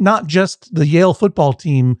that's not just the Yale football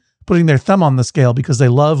team putting their thumb on the scale because they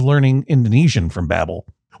love learning Indonesian from Babbel.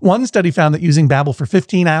 One study found that using Babbel for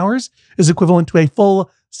 15 hours is equivalent to a full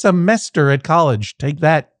semester at college. Take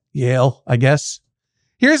that, Yale, I guess.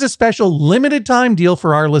 Here's a special limited time deal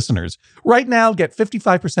for our listeners. Right now, get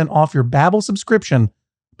 55% off your Babbel subscription,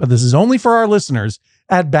 but this is only for our listeners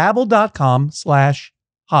at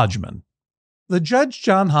babbel.com/Hodgman. The Judge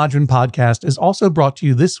John Hodgman podcast is also brought to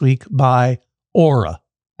you this week by Aura,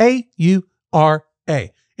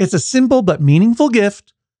 A-U-R-A. It's a simple but meaningful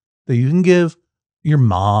gift that you can give your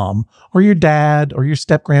mom or your dad or your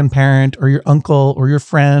step-grandparent or your uncle or your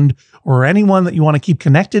friend or anyone that you want to keep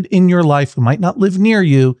connected in your life who might not live near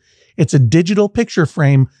you. It's a digital picture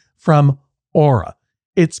frame from Aura.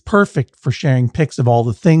 It's perfect for sharing pics of all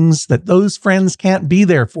the things that those friends can't be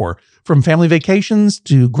there for, from family vacations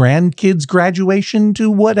to grandkids' graduation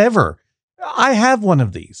to whatever. I have one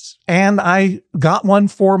of these, and I got one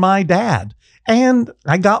for my dad, and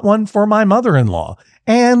I got one for my mother-in-law,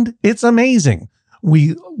 and it's amazing.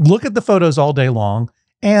 We look at the photos all day long,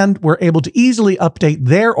 and we're able to easily update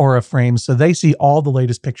their Aura frames so they see all the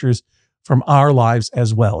latest pictures from our lives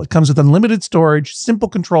as well. It comes with unlimited storage, simple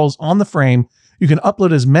controls on the frame. You can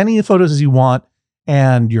upload as many photos as you want,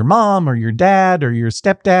 and your mom or your dad or your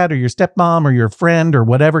stepdad or your stepmom or your friend or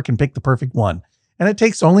whatever can pick the perfect one. And it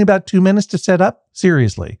takes only about 2 minutes to set up.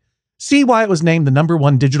 Seriously. See why it was named the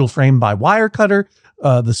 #1 digital frame by Wirecutter,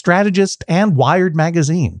 The Strategist, and Wired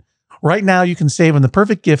Magazine. Right now, you can save on the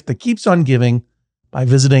perfect gift that keeps on giving by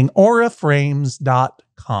visiting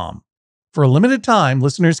auraframes.com. For a limited time,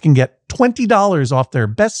 listeners can get $20 off their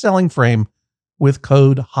best-selling frame with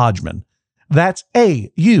code Hodgman. That's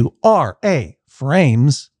A-U-R-A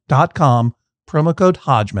frames.com, promo code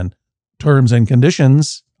Hodgman. Terms and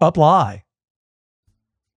conditions apply.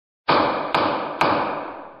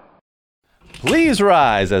 Please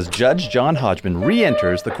rise as Judge John Hodgman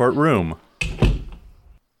re-enters the courtroom.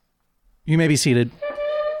 You may be seated.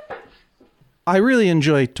 I really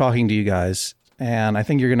enjoy talking to you guys, and I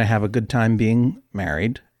think you're going to have a good time being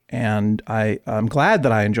married. And I'm glad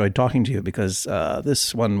that I enjoyed talking to you because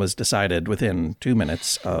this one was decided within 2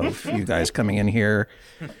 minutes of you guys coming in here.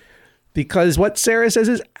 Because what Sarah says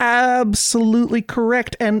is absolutely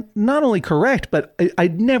correct. And not only correct, but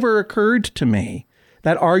it never occurred to me,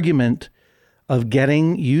 that argument of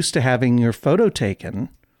getting used to having your photo taken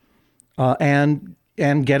and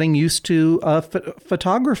getting used to a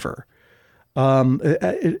photographer.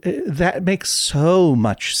 That makes so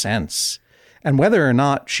much sense. And whether or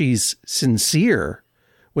not she's sincere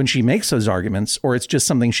when she makes those arguments, or it's just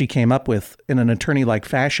something she came up with in an attorney-like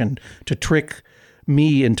fashion to trick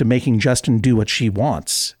me into making Justin do what she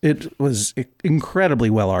wants, it was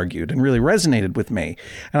incredibly well argued and really resonated with me.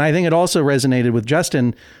 And I think it also resonated with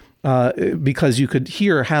Justin because you could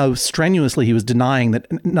hear how strenuously he was denying that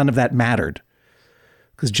none of that mattered.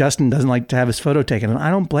 Because Justin doesn't like to have his photo taken. And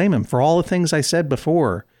I don't blame him for all the things I said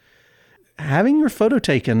before. Having your photo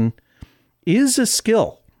taken is a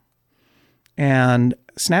skill. And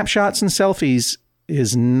snapshots and selfies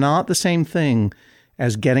is not the same thing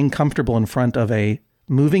as getting comfortable in front of a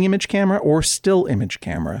moving image camera or still image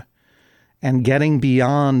camera and getting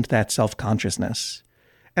beyond that self-consciousness.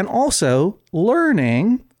 And also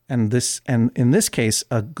learning, and in this case,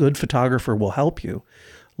 a good photographer will help you,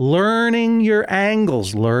 learning your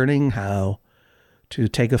angles, learning how to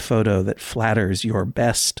take a photo that flatters your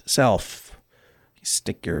best self. You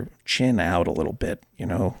stick your chin out a little bit,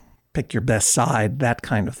 pick your best side, that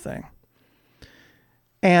kind of thing.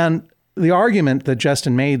 And the argument that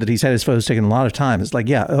Justin made that he's had his photos taken a lot of times is like,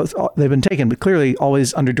 yeah, they've been taken, but clearly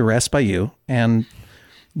always under duress by you. And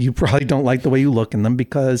You probably don't like the way you look in them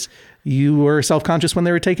because you were self-conscious when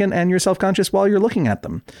they were taken and you're self-conscious while you're looking at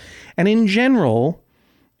them. And in general,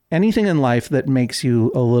 anything in life that makes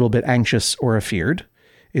you a little bit anxious or afeared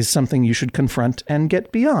is something you should confront and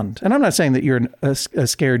get beyond. And I'm not saying that you're a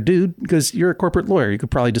scared dude because you're a corporate lawyer. You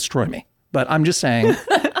could probably destroy me. But I'm just saying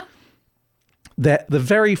that the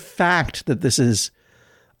very fact that this is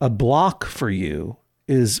a block for you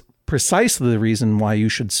is precisely the reason why you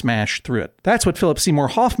should smash through it. That's what Philip Seymour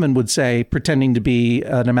Hoffman would say, pretending to be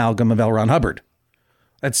an amalgam of L. Ron Hubbard.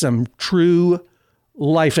 That's some true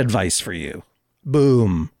life advice for you.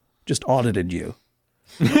 Boom. Just audited you.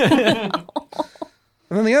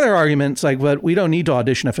 And then the other argument's like, but we don't need to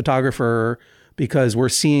audition a photographer because we're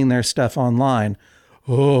seeing their stuff online.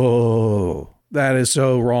 Oh, that is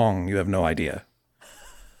so wrong. You have no idea.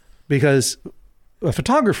 Because a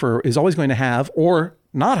photographer is always going to have or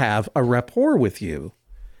not have a rapport with you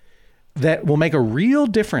that will make a real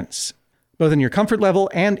difference, both in your comfort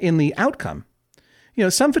level and in the outcome. You know,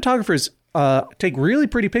 some photographers take really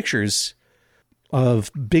pretty pictures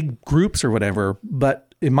of big groups or whatever,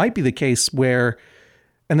 but it might be the case where,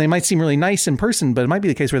 and they might seem really nice in person, but it might be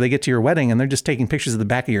the case where they get to your wedding and they're just taking pictures of the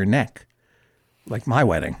back of your neck. Like my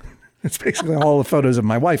wedding. It's basically all the photos of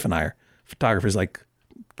my wife and I are. Photographer's like,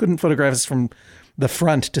 couldn't photograph us from the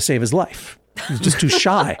front to save his life. He was just too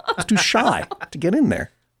shy. He's too shy to get in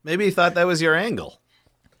there. Maybe he thought that was your angle.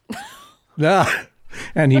 Yeah,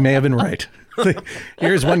 and he may have been right.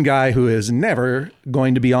 Here's one guy who is never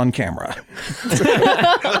going to be on camera.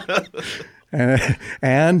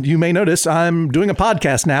 And you may notice I'm doing a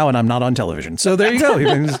podcast now and I'm not on television. So there you go.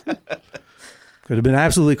 Could have been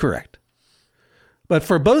absolutely correct. But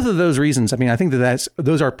for both of those reasons, I mean, I think that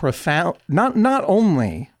those are profound. Not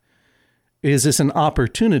only is this an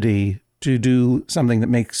opportunity to do something that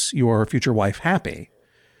makes your future wife happy,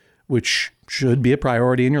 which should be a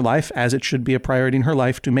priority in your life, as it should be a priority in her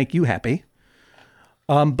life to make you happy.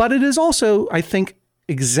 But it is also, I think,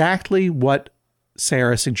 exactly what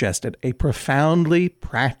Sarah suggested, a profoundly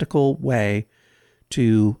practical way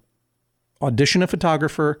to audition a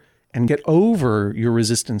photographer and get over your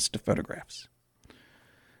resistance to photographs.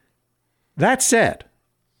 That said,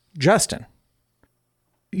 Justin,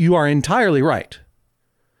 you are entirely right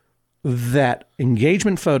that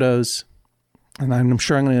engagement photos, and I'm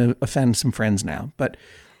sure I'm going to offend some friends now, but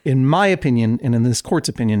in my opinion, and in this court's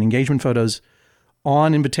opinion, engagement photos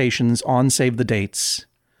on invitations, on save the dates,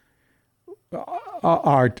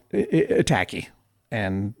 are tacky.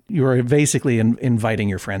 And you're basically inviting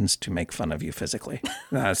your friends to make fun of you physically.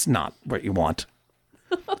 That's not what you want.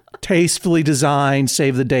 Tastefully designed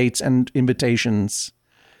save the dates and invitations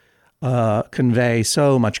convey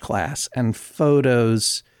so much class, and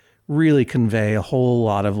photos really convey a whole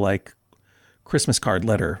lot of like Christmas card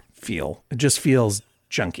letter feel. It just feels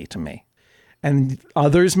junky to me. And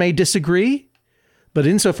others may disagree, but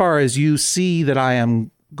insofar as you see that I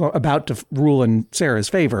am about to rule in Sarah's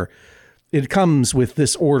favor, it comes with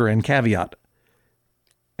this order and caveat.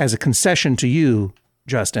 As a concession to you,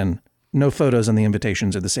 Justin, no photos on the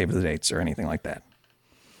invitations or the save the dates or anything like that.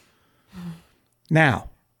 Now,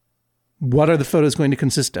 what are the photos going to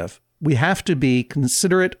consist of? We have to be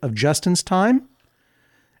considerate of Justin's time,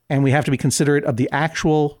 and we have to be considerate of the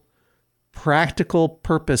actual practical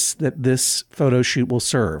purpose that this photo shoot will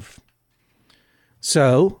serve.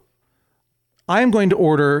 So I am going to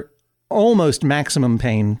order almost maximum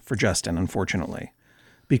pain for Justin, unfortunately,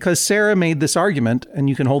 because Sarah made this argument, and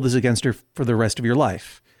you can hold this against her for the rest of your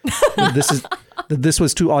life. This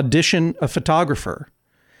was to audition a photographer,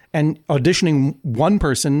 and auditioning one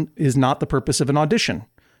person is not the purpose of an audition,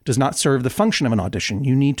 does not serve the function of an audition.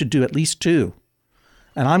 You need to do at least 2,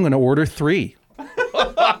 and I'm going to order 3.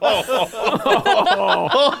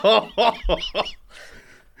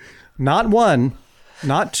 Not 1,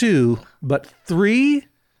 not 2, but 3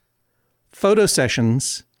 photo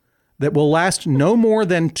sessions that will last no more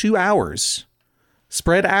than 2 hours,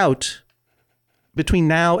 spread out between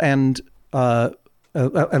now and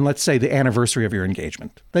let's say the anniversary of your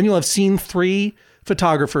engagement. Then you'll have seen 3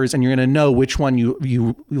 photographers, and you're going to know which one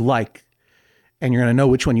you like, and you're going to know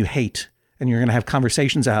which one you hate, and you're going to have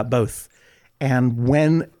conversations about both. And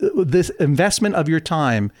when this investment of your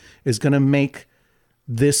time is going to make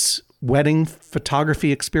this wedding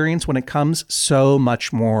photography experience, when it comes, so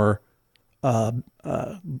much more,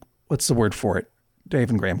 what's the word for it, Dave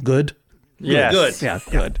and Graham? Good? Yes. Good. Yeah,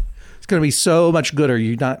 good. It's going to be so much gooder.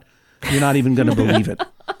 You're not even going to believe it.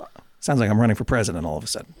 Sounds like I'm running for president all of a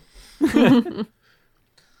sudden.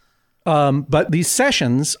 But these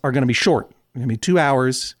sessions are going to be short. They're going to be 2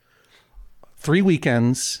 hours, 3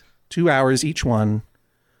 weekends, 2 hours each one.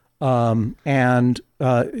 And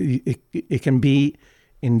It can be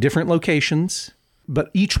in different locations, but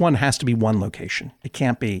each one has to be one location. You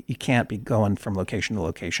can't be going from location to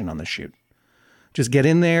location on the shoot. Just get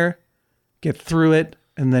in there, get through it,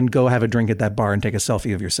 and then go have a drink at that bar and take a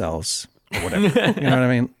selfie of yourselves or whatever. You know what I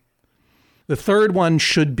mean? The third one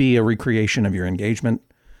should be a recreation of your engagement,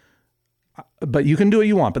 but you can do what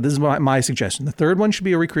you want. But this is my suggestion. The third one should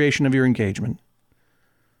be a recreation of your engagement.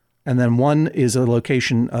 And then one is a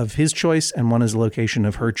location of his choice and one is a location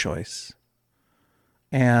of her choice.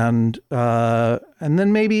 And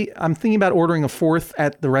then maybe I'm thinking about ordering a fourth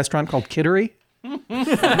at the restaurant called Kittery.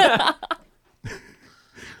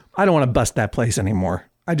 I don't want to bust that place anymore.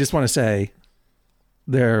 I just want to say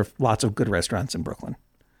there are lots of good restaurants in Brooklyn.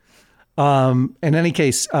 In any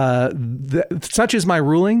case, such is my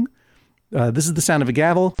ruling. This is the sound of a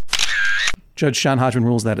gavel. Judge John Hodgman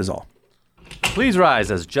rules, that is all. Please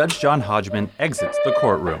rise as Judge John Hodgman exits the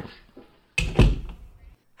courtroom.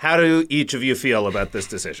 How do each of you feel about this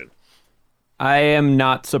decision? I am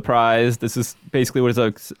not surprised. This is basically what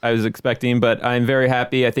I was expecting, but I'm very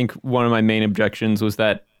happy. I think one of my main objections was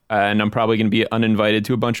that, and I'm probably going to be uninvited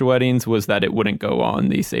to a bunch of weddings, was that it wouldn't go on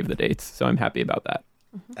the save the dates. So I'm happy about that.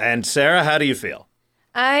 And Sarah, how do you feel?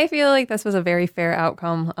 I feel like this was a very fair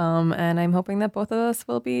outcome, and I'm hoping that both of us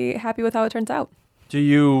will be happy with how it turns out. Do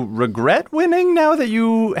you regret winning now that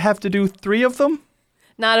you have to do 3 of them?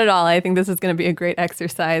 Not at all. I think this is going to be a great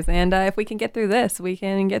exercise, and if we can get through this, we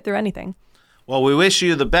can get through anything. Well, we wish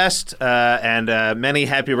you the best and many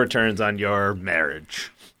happy returns on your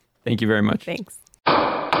marriage. Thank you very much. Thanks.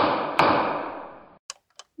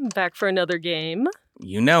 Back for another game.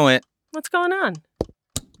 You know it. What's going on?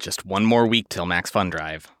 Just one more week till Max Fun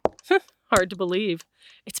Drive. Hard to believe.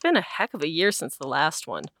 It's been a heck of a year since the last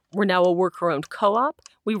one. We're now a worker-owned co-op.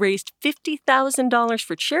 We raised $50,000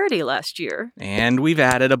 for charity last year. And we've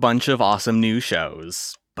added a bunch of awesome new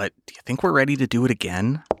shows. But do you think we're ready to do it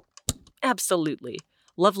again? Absolutely.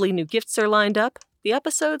 Lovely new gifts are lined up. The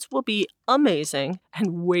episodes will be amazing.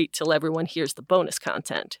 And wait till everyone hears the bonus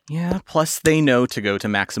content. Yeah, plus they know to go to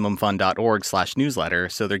MaximumFun.org/newsletter,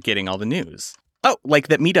 so they're getting all the news. Oh, like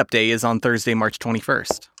that meetup day is on Thursday, March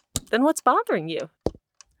 21st. Then what's bothering you?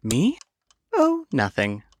 Me? Oh,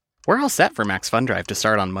 nothing. We're all set for Max Fun Drive to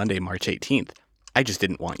start on Monday, March 18th. I just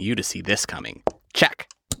didn't want you to see this coming. Check.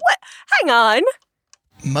 What? Hang on.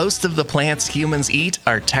 Most of the plants humans eat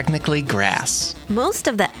are technically grass. Most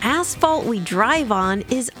of the asphalt we drive on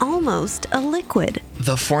is almost a liquid.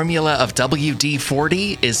 The formula of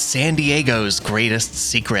WD-40 is San Diego's greatest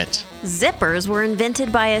secret. Zippers were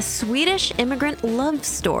invented by a Swedish immigrant love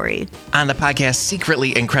story. On the podcast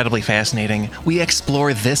Secretly Incredibly Fascinating, we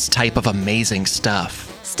explore this type of amazing stuff.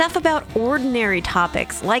 Stuff about ordinary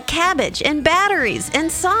topics like cabbage and batteries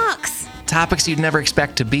and socks. Topics you'd never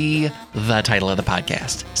expect to be the title of the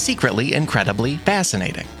podcast. Secretly Incredibly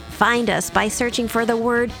Fascinating. Find us by searching for the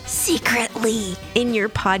word secretly in your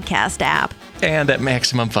podcast app. And at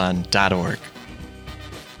MaximumFun.org.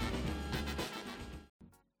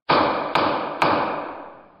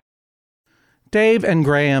 Dave and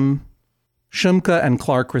Graham, Shumka and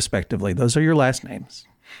Clark, respectively. Those are your last names.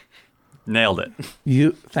 Nailed it.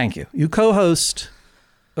 Thank you. You co-host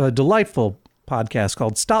a delightful podcast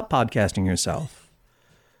called Stop Podcasting Yourself,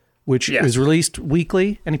 which is released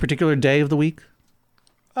weekly. Any particular day of the week?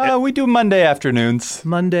 We do Monday afternoons.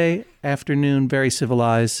 Monday afternoon, very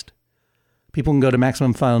civilized. People can go to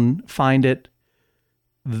Maximum Fun, find it,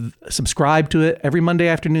 subscribe to it. Every Monday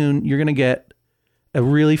afternoon, you're going to get a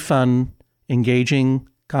really fun, engaging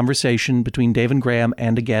conversation between Dave and Graham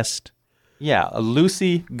and a guest. Yeah, a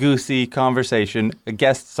loosey-goosey conversation. A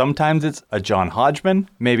guest, sometimes it's a John Hodgman,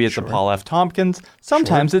 maybe it's a Paul F. Tompkins,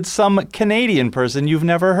 sometimes it's some Canadian person you've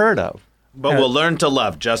never heard of. But we'll learn to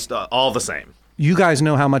love just all the same. You guys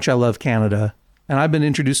know how much I love Canada, and I've been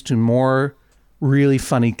introduced to more really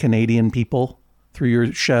funny Canadian people through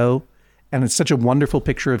your show, and it's such a wonderful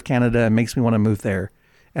picture of Canada. It makes me want to move there,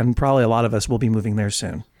 and probably a lot of us will be moving there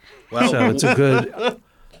soon. Well, so it's a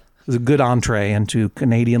good entree into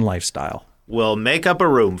Canadian lifestyle. We'll make up a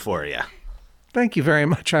room for you. Thank you very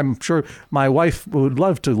much. I'm sure my wife would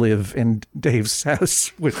love to live in Dave's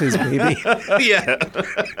house with his baby. Yeah.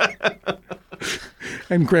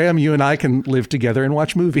 And Graham, you and I can live together and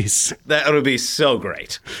watch movies. That would be so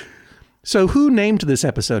great. So who named this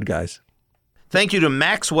episode, guys? Thank you to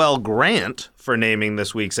Maxwell Grant for naming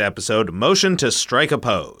this week's episode Motion to Strike a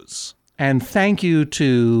Pose. And thank you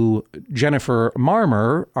to Jennifer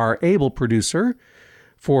Marmer, our able producer,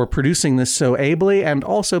 for producing this so ably and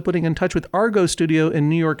also putting in touch with Argo Studio in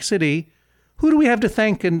New York City. Who do we have to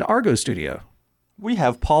thank in Argo Studio? We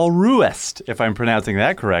have Paul Ruest, if I'm pronouncing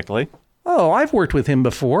that correctly. Oh, I've worked with him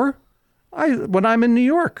before. When I'm in New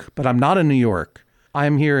York, but I'm not in New York.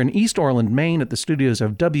 I'm here in East Orland, Maine at the studios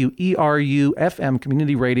of WERU FM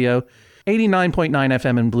Community Radio, 89.9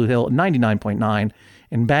 FM in Blue Hill, 99.9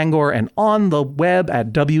 in Bangor, and on the web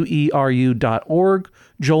at weru.org.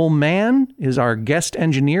 Joel Mann is our guest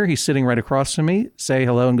engineer. He's sitting right across from me. Say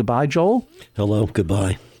hello and goodbye, Joel. Hello,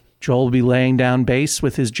 goodbye. Joel will be laying down bass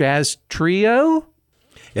with his jazz trio.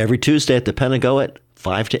 Every Tuesday at the Pentago at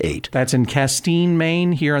 5 to 8. That's in Castine,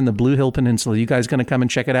 Maine, here on the Blue Hill Peninsula. You guys going to come and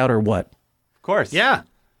check it out or what? Of course. Yeah.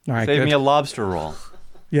 All right, Save good. me a lobster roll.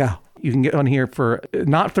 Yeah, you can get on here for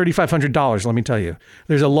not $3,500, let me tell you.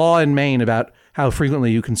 There's a law in Maine about how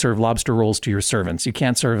frequently you can serve lobster rolls to your servants. You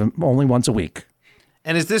can't serve them only once a week.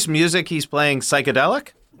 And is this music he's playing psychedelic?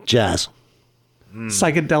 Jazz.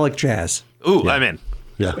 Psychedelic jazz. Ooh, I'm in.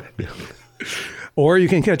 Yeah. Or you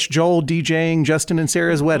can catch Joel DJing Justin and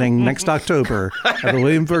Sarah's wedding next October at the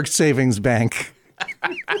Williamsburg Savings Bank.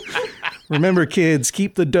 Remember, kids,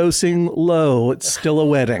 keep the dosing low. It's still a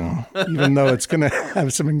wedding, even though it's going to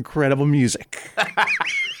have some incredible music.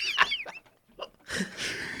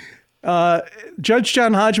 Judge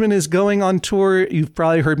John Hodgman is going on tour. You've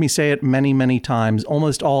probably heard me say it many, many times.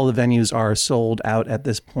 Almost all the venues are sold out at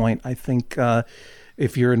this point. I think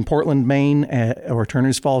if you're in Portland, Maine, or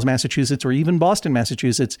Turners Falls, Massachusetts, or even Boston,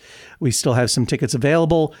 Massachusetts, we still have some tickets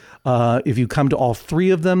available. If you come to all three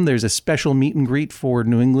of them, there's a special meet and greet for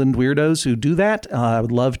New England weirdos who do that. I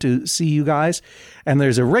would love to see you guys. And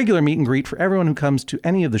there's a regular meet and greet for everyone who comes to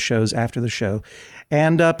any of the shows after the show.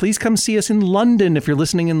 And please come see us in London if you're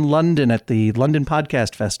listening in London at the London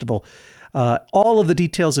Podcast Festival. All of the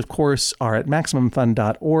details, of course, are at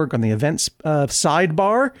MaximumFun.org on the events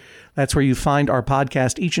sidebar. That's where you find our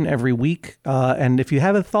podcast each and every week. And if you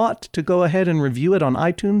have a thought to go ahead and review it on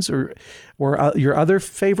iTunes or your other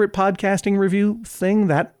favorite podcasting review thing,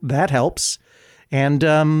 that helps. And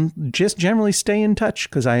just generally stay in touch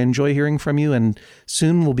because I enjoy hearing from you. And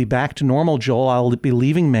soon we'll be back to normal, Joel. I'll be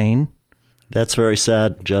leaving Maine. That's very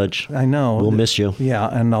sad, Judge. I know. We'll miss you. Yeah,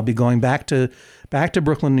 and I'll be going back to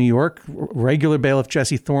Brooklyn, New York. Regular bailiff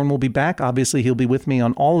Jesse Thorne will be back. Obviously, he'll be with me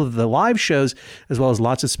on all of the live shows, as well as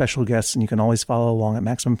lots of special guests. And you can always follow along at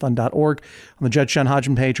MaximumFun.org on the Judge John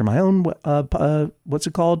Hodgman page or my own, what's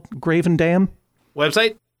it called? Grave and Dam?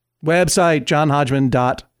 Website,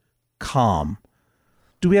 johnhodgman.com.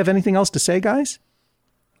 Do we have anything else to say, guys?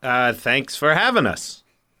 Thanks for having us.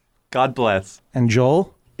 God bless. And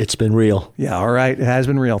Joel? It's been real. Yeah, all right. It has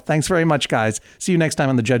been real. Thanks very much, guys. See you next time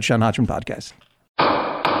on the Judge John Hodgman podcast.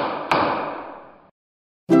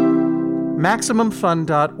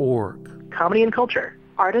 MaximumFun.org. Comedy and culture.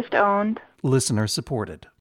 Artist owned. Listener supported.